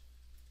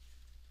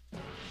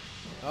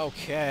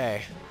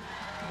 Okay.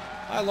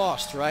 I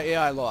lost, right?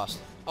 Yeah, I lost.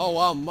 Oh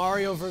wow,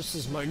 Mario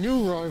versus my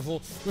new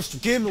rival,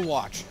 Mr. Game &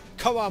 Watch.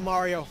 Come on,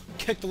 Mario.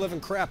 Kick the living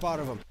crap out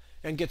of him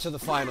and get to the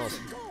finals.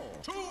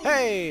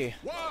 Hey!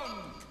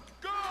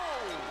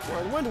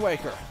 We're in Wind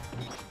Waker.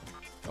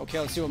 Okay,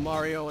 let's see what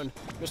Mario and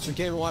Mr.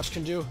 Game & Watch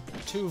can do.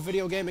 2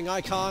 video gaming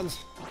icons.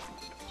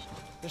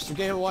 Mr.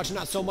 Game & Watch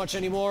not so much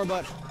anymore,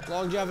 but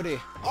longevity.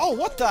 Oh,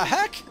 what the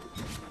heck?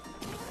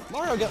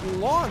 Mario getting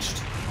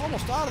launched.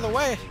 Almost out of the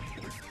way.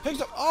 Picks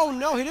up... Oh,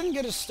 no, he didn't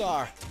get his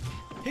star.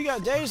 He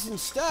got dazed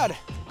instead.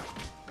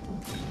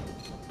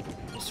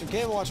 Mr.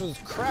 Game & Watch with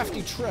his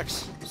crafty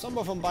tricks. Some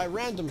of them by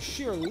random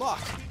sheer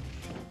luck.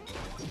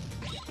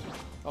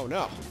 Oh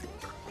no.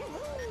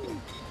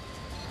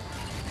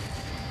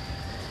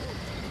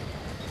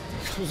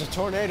 There's a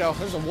tornado.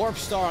 There's a warp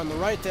star on the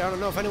right there. I don't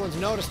know if anyone's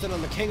noticed it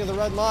on the King of the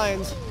Red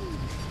Lions.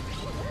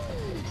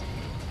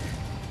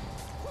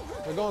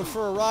 They're going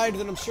for a ride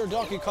that I'm sure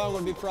Donkey Kong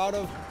would be proud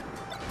of.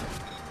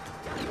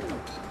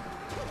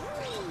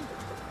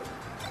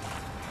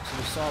 So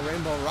we saw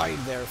Rainbow Ride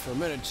there for a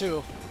minute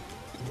too.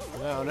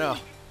 Oh no.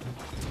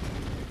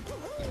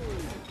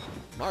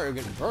 Mario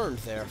getting burned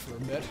there for a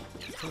bit.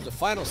 Comes the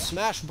final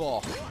smash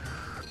ball.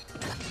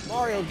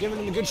 Mario giving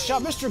him a good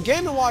shot. Mr.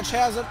 Game & Watch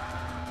has it.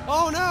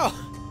 Oh no!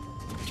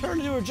 Turned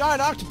into a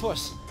giant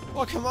octopus.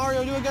 What can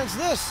Mario do against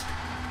this?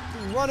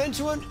 He run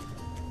into it.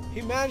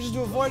 He manages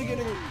to avoid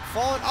getting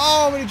fallen.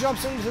 Oh, but he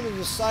jumps into the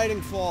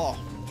deciding fall.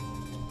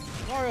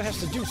 Mario has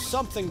to do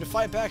something to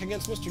fight back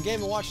against Mr.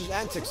 Game & Watch's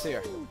antics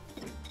here.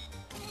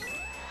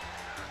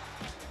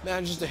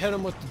 Manages to hit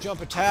him with the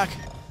jump attack.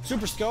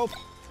 Super Scope.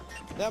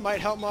 That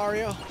might help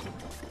Mario.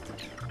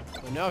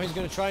 But now he's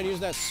going to try and use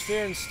that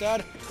sphere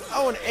instead.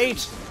 Oh, an 8.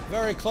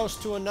 Very close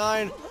to a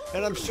 9.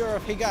 And I'm sure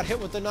if he got hit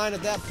with the 9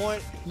 at that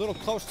point, a little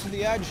close to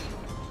the edge,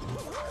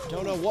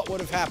 don't know what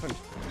would have happened.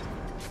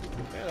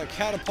 And a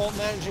catapult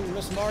managing to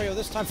miss Mario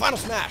this time. Final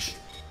smash!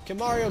 Can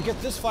Mario get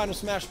this final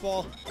smash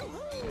ball?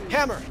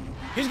 Hammer!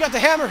 He's got the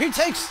hammer! He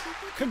takes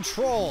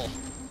control!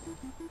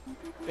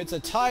 It's a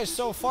tie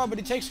so far, but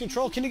he takes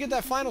control. Can you get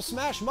that final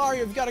smash?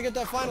 Mario, you've got to get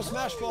that final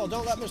smash ball.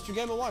 Don't let Mr.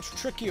 Game & Watch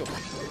trick you.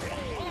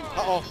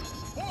 Uh-oh.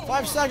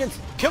 5 seconds.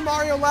 Can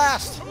Mario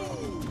last?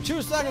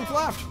 2 seconds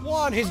left.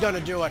 1. He's going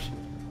to do it.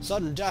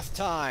 Sudden death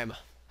time.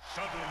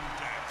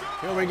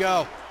 Here we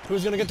go.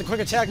 Who's going to get the quick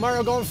attack?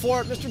 Mario going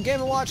for it. Mr.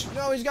 Game & Watch.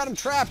 No, he's got him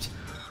trapped.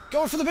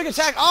 Going for the big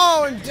attack.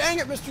 Oh, and dang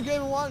it, Mr.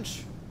 Game &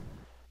 Watch.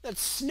 That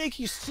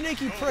sneaky,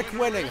 sneaky prick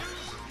winning.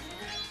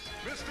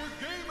 Mr.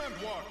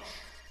 Game & Watch.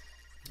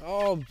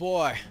 Oh,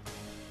 boy.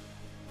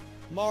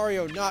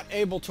 Mario not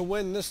able to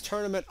win this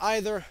tournament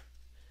either.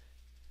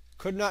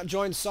 Could not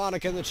join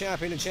Sonic in the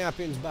Champion of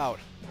Champions bout.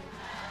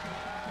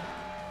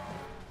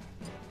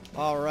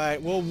 Alright,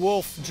 will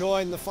Wolf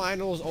join the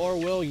finals or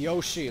will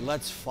Yoshi?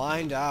 Let's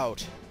find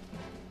out.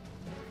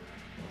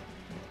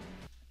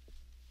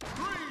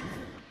 3,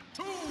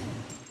 2,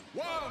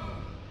 1,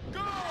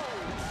 go!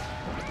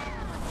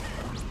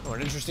 Oh,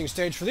 an interesting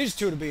stage for these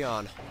two to be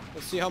on.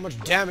 Let's see how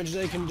much damage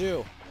they can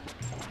do.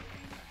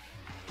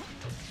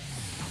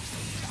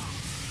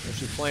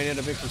 Yoshi playing it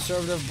a bit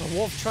conservative, but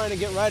Wolf trying to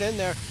get right in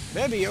there.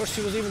 Maybe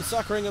Yoshi was even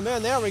suckering him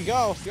in. There we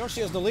go.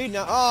 Yoshi has the lead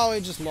now. Oh,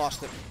 he just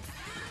lost it.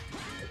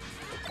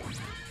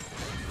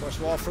 Of course,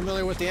 we're all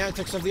familiar with the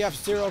antics of the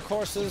F-Zero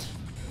courses.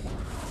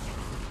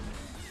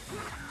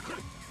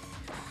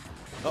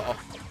 Uh-oh.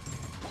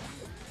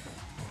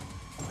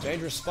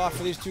 Dangerous spot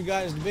for these two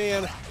guys to be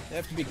in. They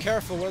have to be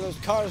careful where those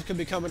cars could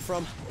be coming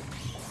from.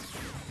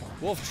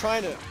 Wolf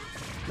trying to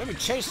maybe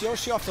chase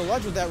Yoshi off the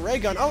ledge with that ray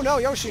gun. Oh no,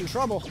 Yoshi in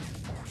trouble.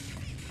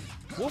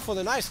 Wolf with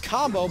a nice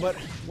combo, but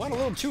went a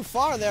little too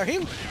far there.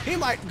 He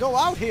might go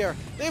out here.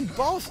 They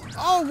both...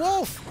 Oh,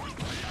 Wolf!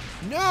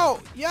 No!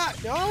 Yeah,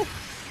 no?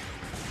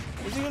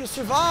 Is he going to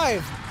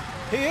survive?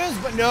 He is,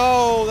 but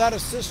no! That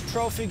assist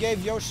trophy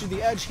gave Yoshi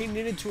the edge he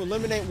needed to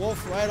eliminate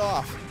Wolf right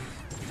off.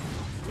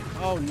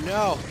 Oh,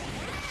 no.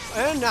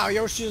 And now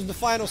Yoshi is the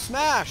final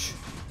smash.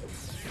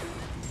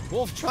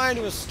 Wolf trying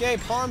to escape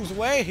harm's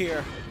way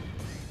here.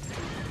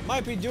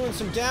 Might be doing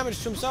some damage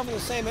to himself in the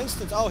same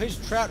instance. Oh, he's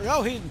trapped.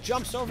 No, he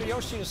jumps over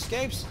Yoshi and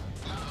escapes.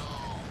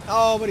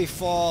 Oh, but he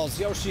falls.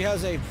 Yoshi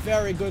has a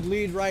very good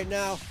lead right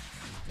now.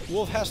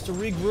 Wolf has to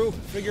regroup,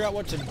 figure out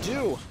what to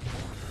do.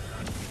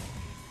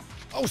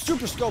 Oh,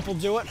 Super Scope will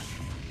do it.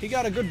 He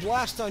got a good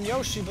blast on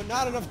Yoshi, but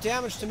not enough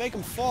damage to make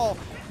him fall.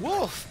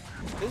 Wolf,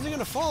 is he going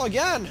to fall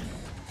again?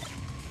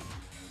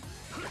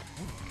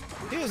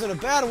 He is in a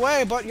bad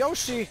way, but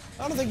Yoshi,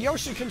 I don't think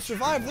Yoshi can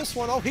survive this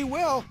one. Oh, he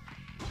will.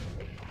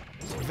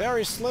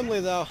 Very slimly,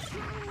 though.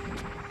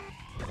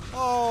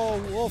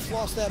 Oh, Wolf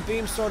lost that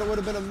beam sword. It would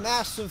have been a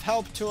massive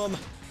help to him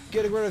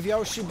getting rid of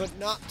Yoshi, but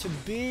not to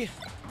be.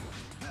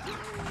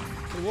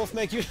 Can Wolf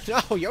make use?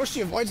 No,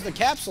 Yoshi avoids the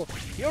capsule.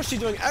 Yoshi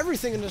doing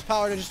everything in his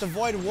power to just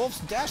avoid Wolf's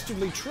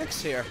dastardly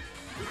tricks here.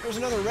 There's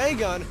another ray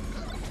gun.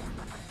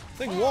 I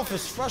think Wolf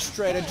is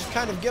frustrated, just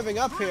kind of giving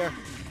up here.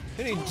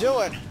 Can he do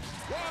it?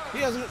 He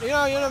doesn't, you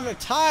know, he doesn't have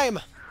time.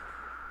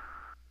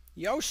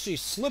 Yoshi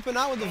slipping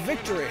out with the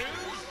victory.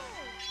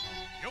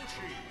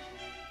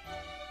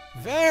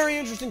 Very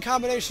interesting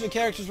combination of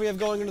characters we have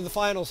going into the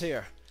finals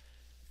here.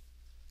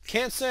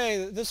 Can't say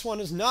that this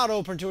one is not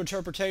open to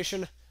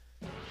interpretation.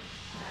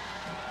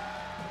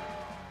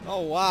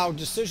 Oh wow,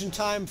 decision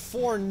time.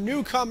 4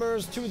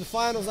 newcomers to the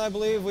finals, I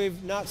believe.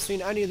 We've not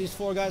seen any of these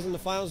 4 guys in the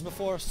finals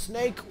before.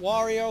 Snake,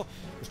 Wario,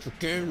 Mr.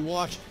 Game &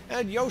 Watch,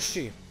 and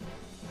Yoshi.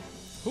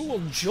 Who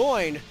will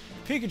join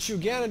Pikachu,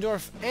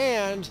 Ganondorf,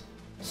 and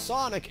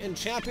Sonic in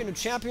Champion of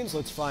Champions?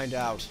 Let's find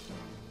out.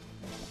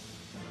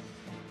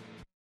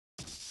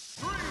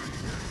 3,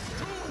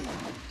 2,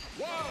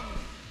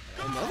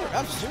 1, Another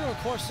F-Zero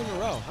course in a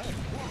row.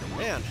 Oh,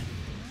 man.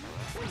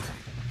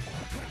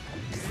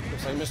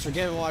 Looks like Mr.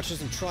 Game & Watch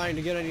isn't trying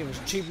to get any of his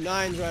cheap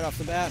 9s right off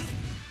the bat.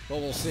 But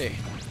we'll see.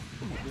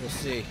 We'll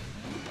see.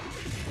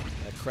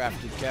 That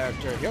crafted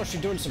character. Yoshi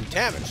doing some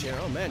damage here.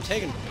 Oh man,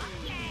 taking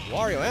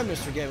Wario and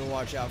Mr. Game &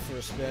 Watch out for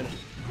a spin.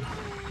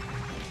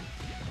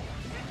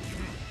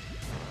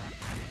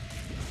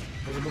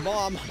 There's a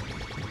bomb.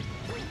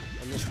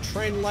 And this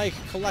train-like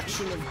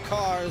collection of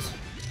cars.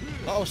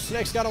 Uh oh,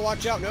 Snake's got to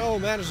watch out. No,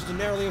 manages to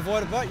narrowly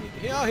avoid it, but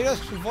you know, he does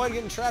avoid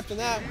getting trapped in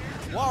that.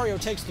 Wario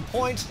takes the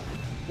point.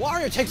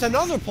 Wario takes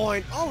another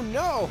point. Oh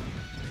no!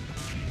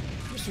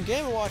 Mr.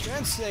 Game & Watch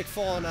and Snake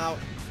falling out.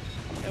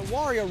 And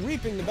Wario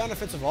reaping the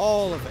benefits of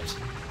all of it.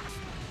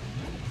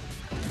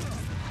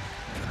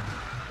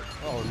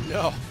 Oh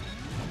no.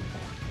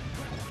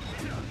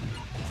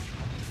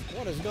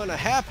 What is going to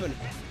happen?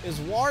 Is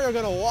Wario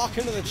going to walk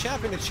into the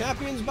Champion of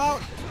Champions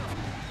bout?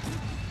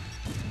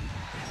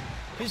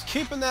 He's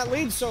keeping that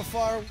lead so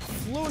far.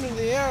 Flew into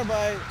the air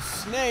by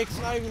Snake. It's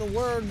not even a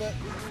word, but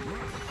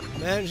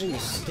managing to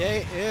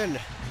stay in.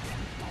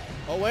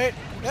 Oh, wait.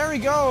 There he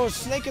goes.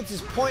 Snake gets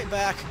his point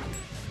back.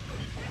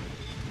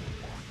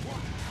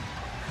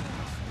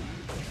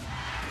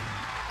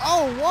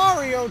 Oh,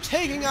 Wario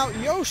taking out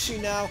Yoshi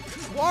now.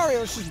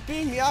 Wario's just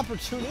being the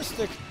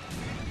opportunistic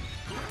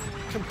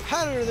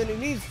competitor that he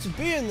needs to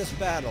be in this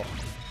battle.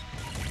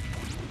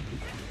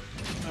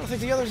 I don't think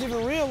the others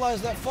even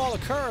realized that fall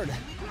occurred.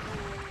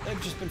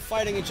 They've just been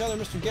fighting each other.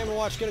 Mr. Game &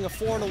 Watch getting a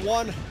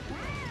 4-1.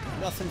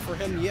 Nothing for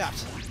him yet.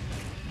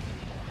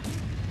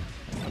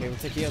 I don't even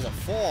think he has a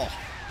fall.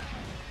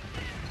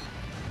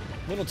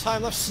 Little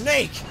time left.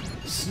 Snake!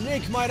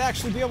 Snake might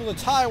actually be able to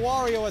tie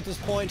Wario at this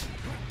point.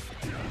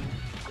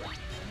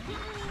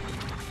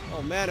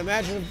 Oh man,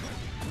 imagine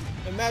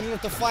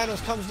if the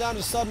finals comes down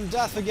to sudden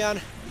death again.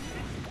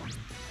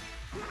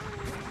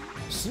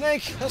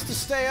 Snake has to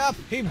stay up.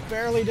 He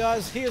barely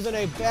does. He is in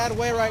a bad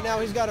way right now.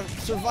 He's got to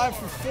survive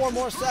for 4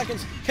 more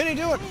seconds. Can he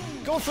do it?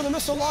 Going for the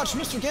missile launch.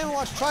 Mr. Game &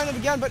 Watch trying it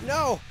again, but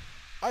no.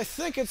 I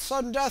think it's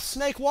sudden death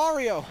Snake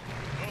Wario.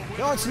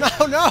 No, it's not.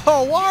 No,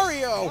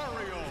 Wario.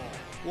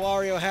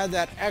 Wario had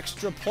that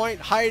extra point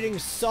hiding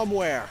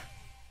somewhere.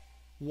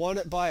 Won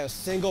it by a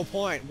single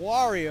point.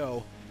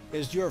 Wario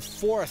is your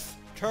 4th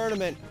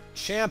tournament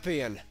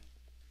champion.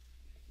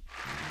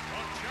 The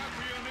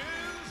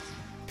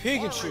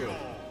champion is Pikachu,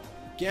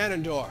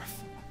 Ganondorf,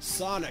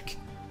 Sonic,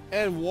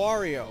 and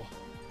Wario.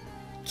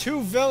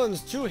 2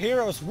 villains, 2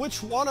 heroes.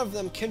 Which one of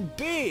them can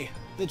be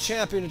the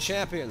champion of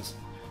champions?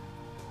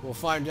 We'll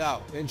find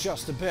out in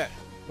just a bit.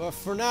 But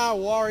for now,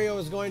 Wario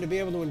is going to be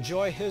able to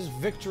enjoy his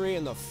victory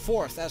in the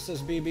 4th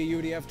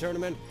SSBBUDF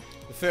tournament.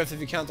 The 5th if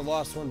you count the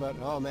lost one, but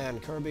oh man,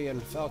 Kirby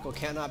and Falco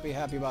cannot be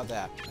happy about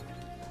that.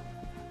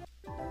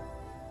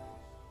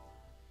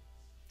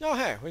 Oh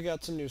hey, we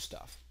got some new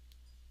stuff.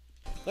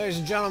 Ladies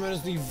and gentlemen,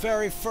 is the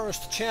very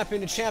first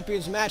Champion of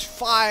Champions match,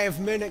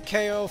 5-minute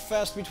KO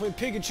fest between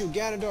Pikachu,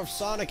 Ganondorf,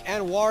 Sonic,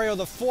 and Wario,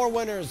 the 4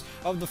 winners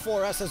of the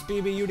 4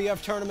 SSBBUDF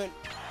tournament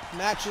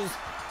matches.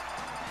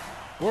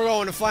 We're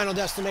going to Final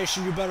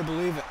Destination, you better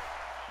believe it.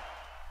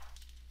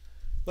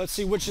 Let's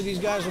see which of these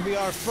guys will be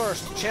our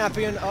first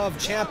Champion of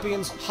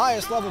Champions,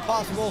 highest level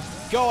possible.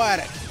 Go at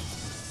it.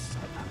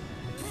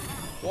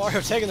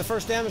 Wario taking the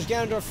first damage,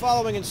 Ganondorf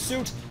following in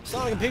suit.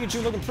 Sonic and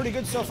Pikachu looking pretty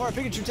good so far.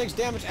 Pikachu takes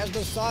damage, as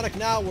does Sonic.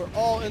 Now we're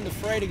all in the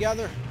fray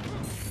together.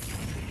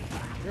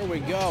 Here we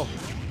go.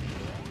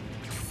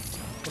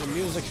 Bit of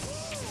music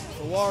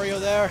for Wario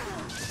there.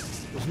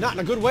 He's not in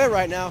a good way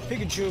right now.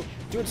 Pikachu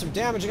doing some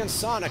damage against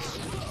Sonic.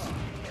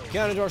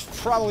 Ganondorf's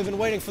probably been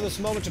waiting for this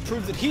moment to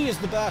prove that he is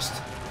the best.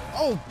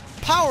 Oh,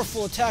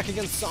 powerful attack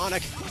against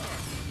Sonic.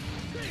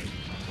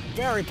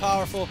 Very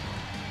powerful,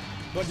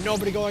 but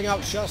nobody going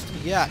out just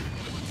yet.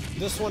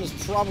 This one is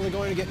probably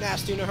going to get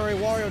nasty in a hurry.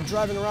 Wario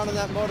driving around on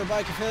that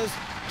motorbike of his.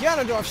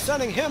 Ganondorf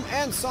sending him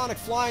and Sonic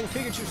flying.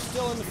 Pikachu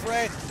still in the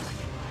fray.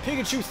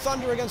 Pikachu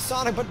thunder against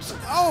Sonic, but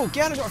oh,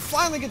 Ganondorf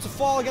finally gets a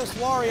fall against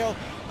Wario.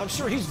 I'm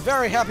sure he's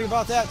very happy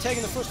about that,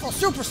 taking the first fall.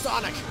 Super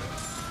Sonic!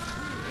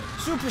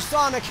 Super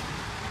Sonic!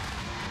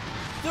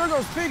 There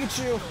goes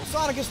Pikachu.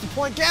 Sonic gets the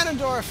point.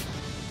 Ganondorf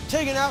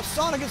taken out.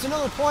 Sonic gets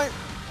another point.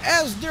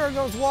 As there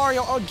goes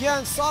Wario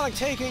again. Sonic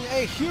taking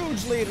a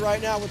huge lead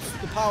right now with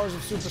the powers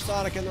of Super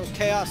Sonic and those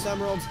Chaos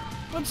Emeralds.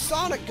 But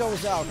Sonic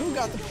goes out. Who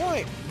got the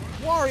point?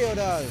 Wario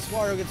does.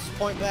 Wario gets his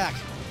point back.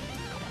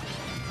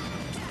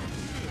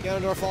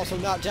 Ganondorf also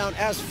not down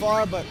as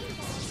far, but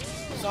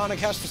Sonic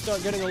has to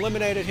start getting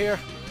eliminated here.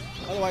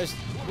 Otherwise,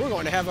 we're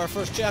going to have our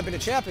first Champion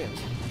of Champions.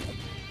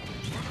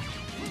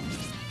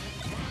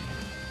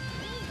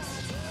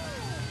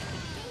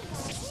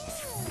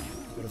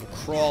 Bit of a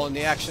crawl in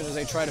the action as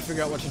they try to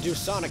figure out what to do.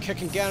 Sonic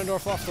kicking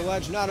Ganondorf off the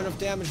ledge. Not enough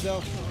damage,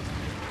 though.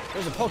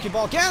 There's a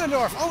Pokeball.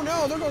 Ganondorf! Oh,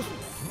 no! There goes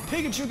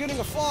Pikachu getting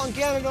a fall on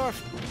Ganondorf.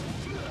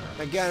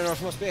 And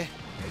Ganondorf must be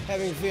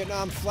having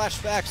Vietnam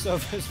flashbacks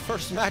of his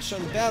first match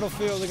on the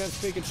battlefield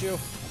against Pikachu.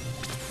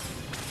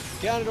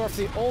 Ganondorf,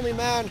 the only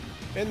man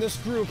in this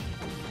group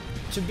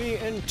to be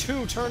in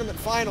 2 tournament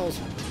finals.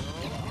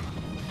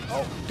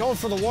 Oh, going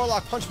for the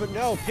Warlock Punch, but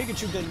no.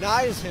 Pikachu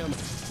denies him.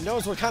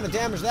 Knows what kind of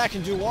damage that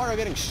can do. Wario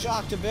getting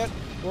shocked a bit.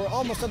 We're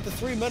almost at the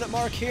 3-minute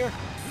mark here.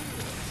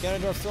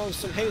 Ganondorf throwing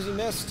some Hazy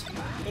Mist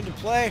into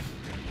play.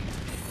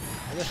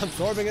 And then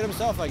absorbing it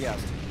himself, I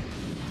guess.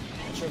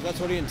 Not sure if that's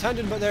what he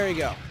intended, but there you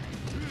go.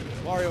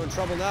 Wario in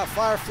trouble now.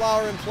 Fire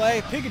Flower in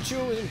play.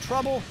 Pikachu is in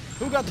trouble.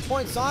 Who got the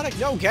point? Sonic?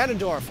 No,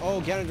 Ganondorf.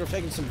 Oh, Ganondorf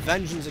taking some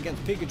vengeance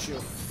against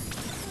Pikachu.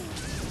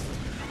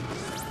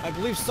 I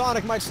believe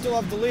Sonic might still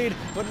have the lead,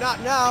 but not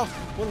now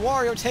when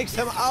Wario takes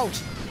him out.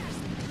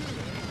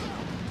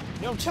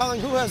 No telling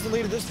who has the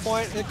lead at this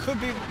point. It could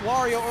be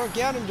Wario or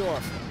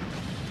Ganondorf.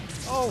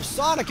 Oh,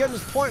 Sonic getting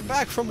his point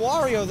back from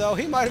Wario, though.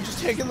 He might have just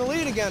taken the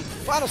lead again.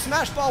 Final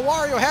Smash Ball.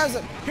 Wario has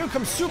it. Here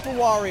comes Super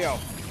Wario.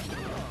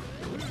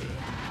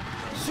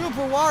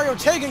 Super Wario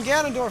taking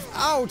Ganondorf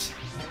out.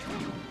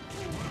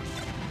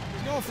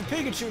 Going for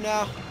Pikachu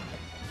now.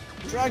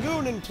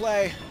 Dragoon in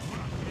play.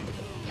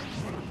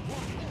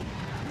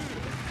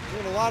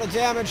 Doing a lot of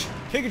damage.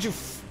 Pikachu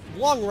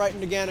flung right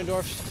into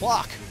Ganondorf's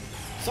clock.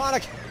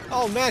 Sonic,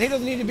 oh man, he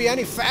doesn't need to be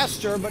any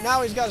faster, but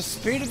now he's got a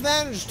speed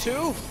advantage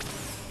too.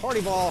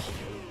 Party Ball.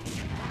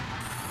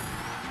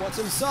 What's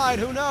inside?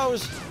 Who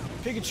knows?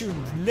 Pikachu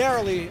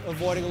narrowly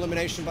avoiding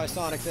elimination by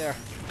Sonic there.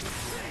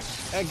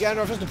 And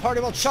Ganondorf has the Party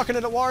Ball, chucking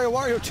it at Wario.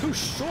 Wario too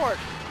short.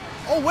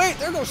 Oh wait,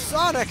 there goes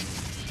Sonic.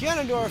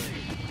 Ganondorf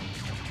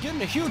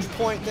getting a huge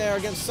point there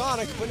against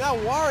Sonic, but now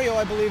Wario,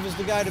 I believe, is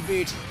the guy to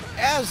beat,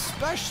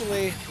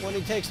 especially when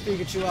he takes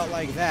Pikachu out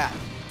like that.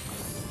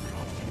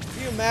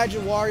 Can you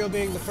imagine Wario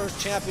being the first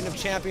champion of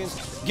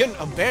champions,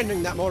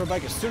 abandoning that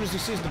motorbike as soon as he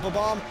sees the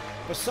bomb?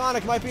 But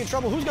Sonic might be in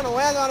trouble. Who's going to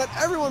land on it?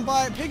 Everyone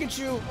by it.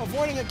 Pikachu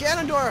avoiding it.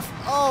 Ganondorf.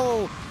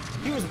 Oh,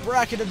 he was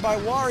bracketed by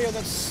Wario,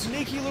 that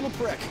sneaky little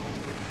prick.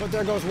 But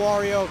there goes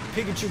Wario.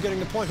 Pikachu getting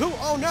the point. Who?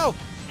 Oh no!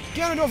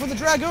 Ganondorf with the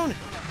Dragoon,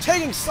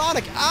 taking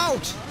Sonic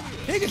out.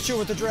 Pikachu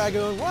with the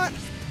Dragoon. What?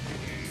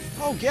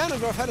 Oh,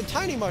 Ganondorf had a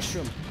tiny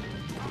mushroom.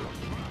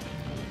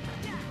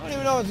 I don't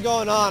even know what's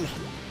going on.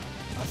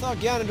 I thought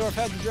Ganondorf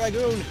had the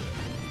Dragoon.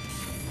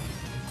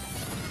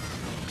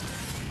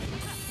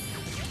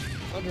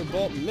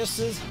 Thunderbolt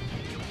misses.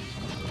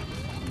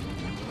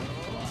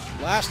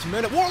 Last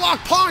minute. Warlock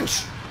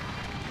Punch!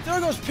 There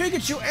goes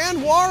Pikachu and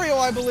Wario,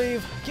 I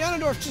believe.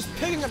 Ganondorf just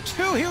picking up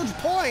 2 huge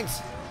points.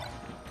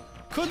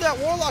 Could that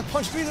Warlock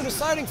Punch be the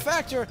deciding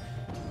factor?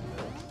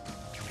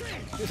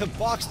 The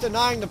box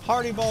denying the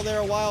Party Ball there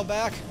a while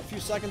back, a few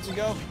seconds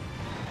ago.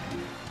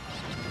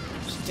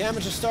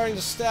 Damage is starting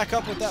to stack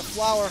up with that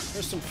flower.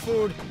 There's some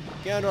food.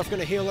 Ganondorf going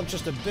to heal up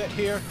just a bit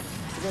here.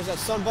 There goes that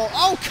Sun Ball.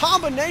 Oh,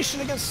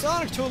 combination against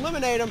Sonic to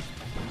eliminate him.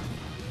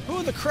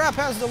 Who the crap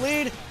has the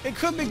lead? It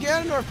could be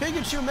Ganondorf,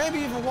 Pikachu, maybe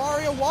even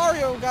Wario.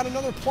 Wario got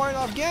another point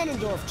off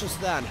Ganondorf just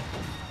then.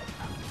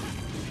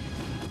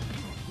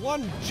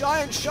 One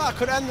giant shot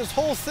could end this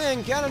whole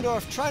thing.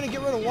 Ganondorf trying to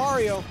get rid of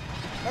Wario.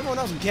 Everyone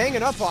else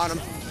ganging up on him.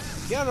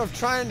 Ganondorf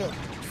trying to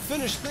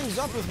finish things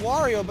up with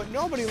Wario, but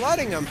nobody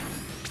letting him.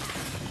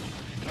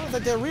 I don't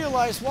think they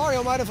realized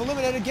Wario might have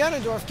eliminated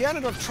Ganondorf.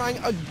 Ganondorf trying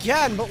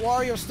again, but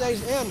Wario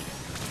stays in.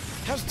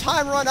 Has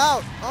time run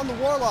out on the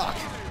Warlock.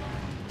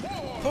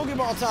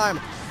 Pokeball time.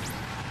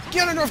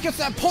 Ganondorf gets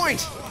that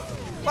point.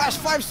 Last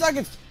 5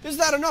 seconds. Is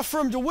that enough for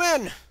him to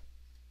win?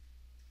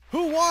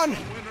 Who won?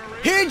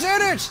 He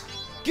did it!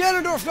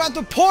 Ganondorf got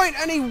the point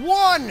and he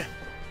won!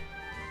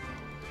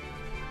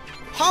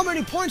 How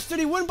many points did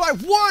he win by?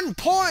 1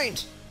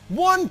 point!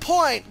 1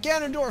 point!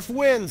 Ganondorf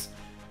wins.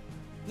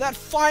 That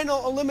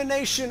final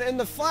elimination in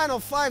the final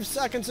 5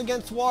 seconds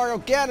against Wario.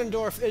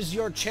 Ganondorf is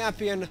your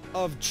champion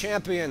of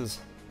champions.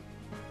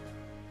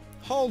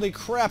 Holy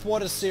crap,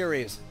 what a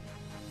series.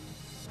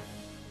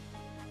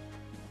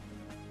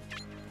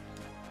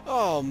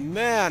 Oh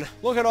man,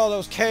 look at all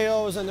those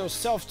KOs and those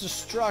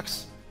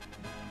self-destructs.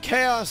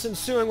 Chaos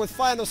ensuing with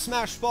final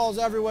smash balls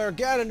everywhere.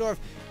 Ganondorf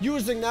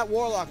using that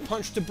Warlock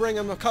Punch to bring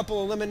him a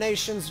couple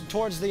eliminations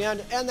towards the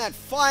end. And that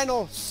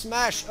final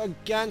smash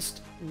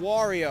against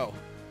Wario.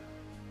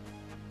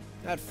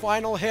 That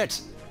final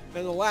hit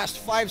in the last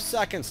 5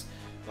 seconds.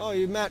 Oh,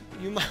 you might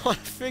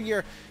want to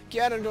figure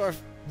Ganondorf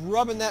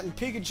rubbing that in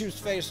Pikachu's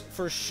face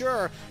for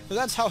sure. But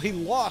that's how he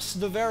lost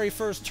the very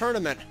first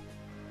tournament.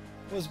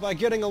 Was by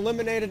getting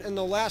eliminated in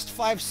the last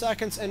 5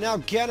 seconds, and now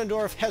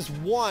Ganondorf has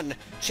won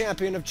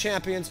Champion of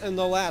Champions in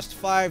the last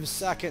 5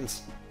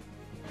 seconds.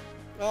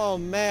 Oh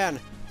man.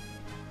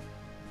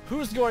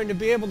 Who's going to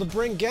be able to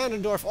bring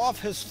Ganondorf off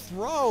his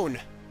throne?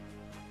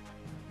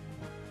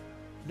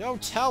 No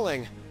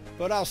telling,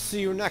 but I'll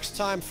see you next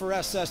time for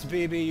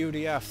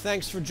SSBBUDF.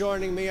 Thanks for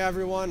joining me,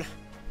 everyone.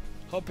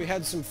 Hope you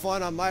had some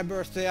fun on my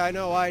birthday. I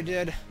know I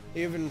did,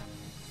 even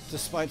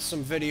despite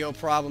some video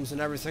problems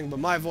and everything, but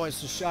my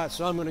voice is shot,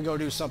 so I'm going to go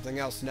do something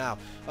else now.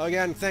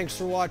 Again, thanks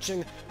for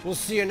watching. We'll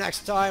see you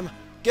next time.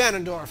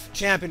 Ganondorf,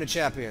 Champion of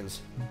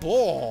Champions.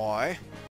 Boy!